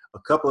 A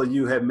couple of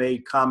you have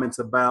made comments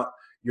about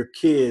your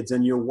kids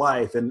and your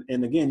wife. And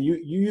again,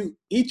 you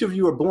each of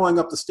you are blowing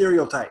up the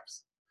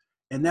stereotypes.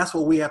 And that's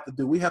what we have to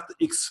do. We have to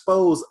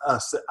expose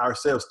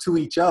ourselves to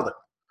each other.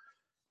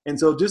 And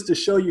so just to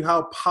show you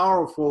how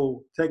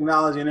powerful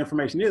technology and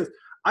information is,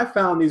 I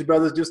found these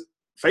brothers just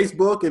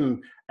Facebook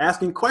and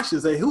asking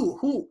questions. Say,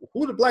 who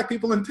are the black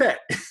people in tech?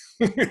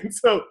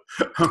 So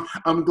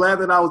I'm glad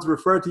that I was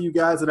referred to you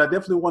guys, and I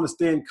definitely want to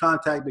stay in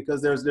contact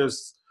because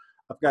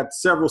I've got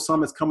several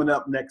summits coming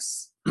up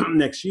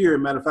next year.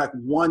 Matter of fact,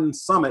 one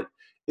summit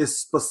is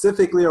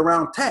specifically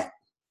around tech.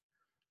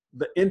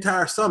 The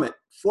entire summit,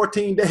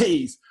 14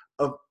 days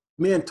of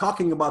men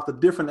talking about the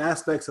different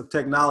aspects of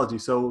technology.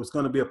 So it's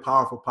going to be a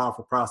powerful,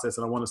 powerful process.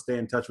 And I want to stay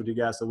in touch with you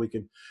guys so we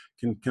can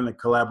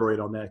collaborate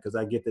on that, because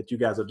I get that you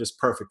guys are just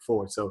perfect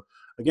for it. So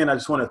again, I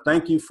just want to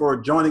thank you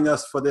for joining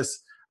us for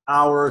this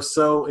hour or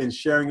so and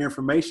sharing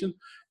information.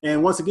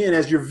 And once again,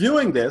 as you're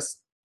viewing this,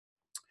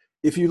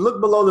 if you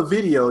look below the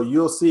video,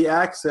 you'll see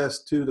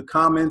access to the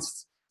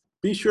comments.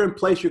 Be sure and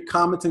place your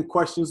comments and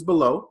questions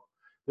below.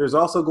 There's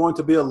also going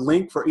to be a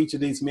link for each of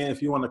these men.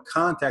 If you want to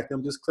contact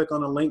them, just click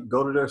on the link,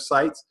 go to their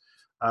sites,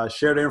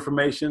 share their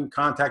information,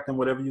 contact them,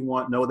 whatever you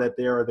want. Know that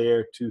they are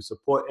there to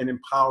support and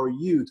empower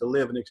you to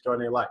live an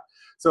extraordinary life.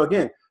 So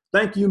again,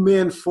 thank you,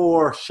 men,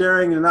 for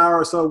sharing an hour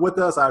or so with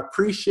us. I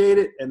appreciate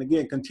it. And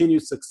again,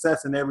 continued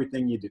success in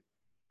everything you do.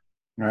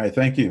 All right.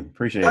 Thank you.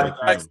 Appreciate it.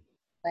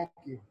 Thank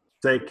you.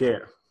 Take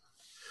care.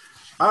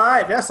 All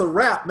right. That's a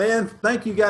wrap, man. Thank you, guys.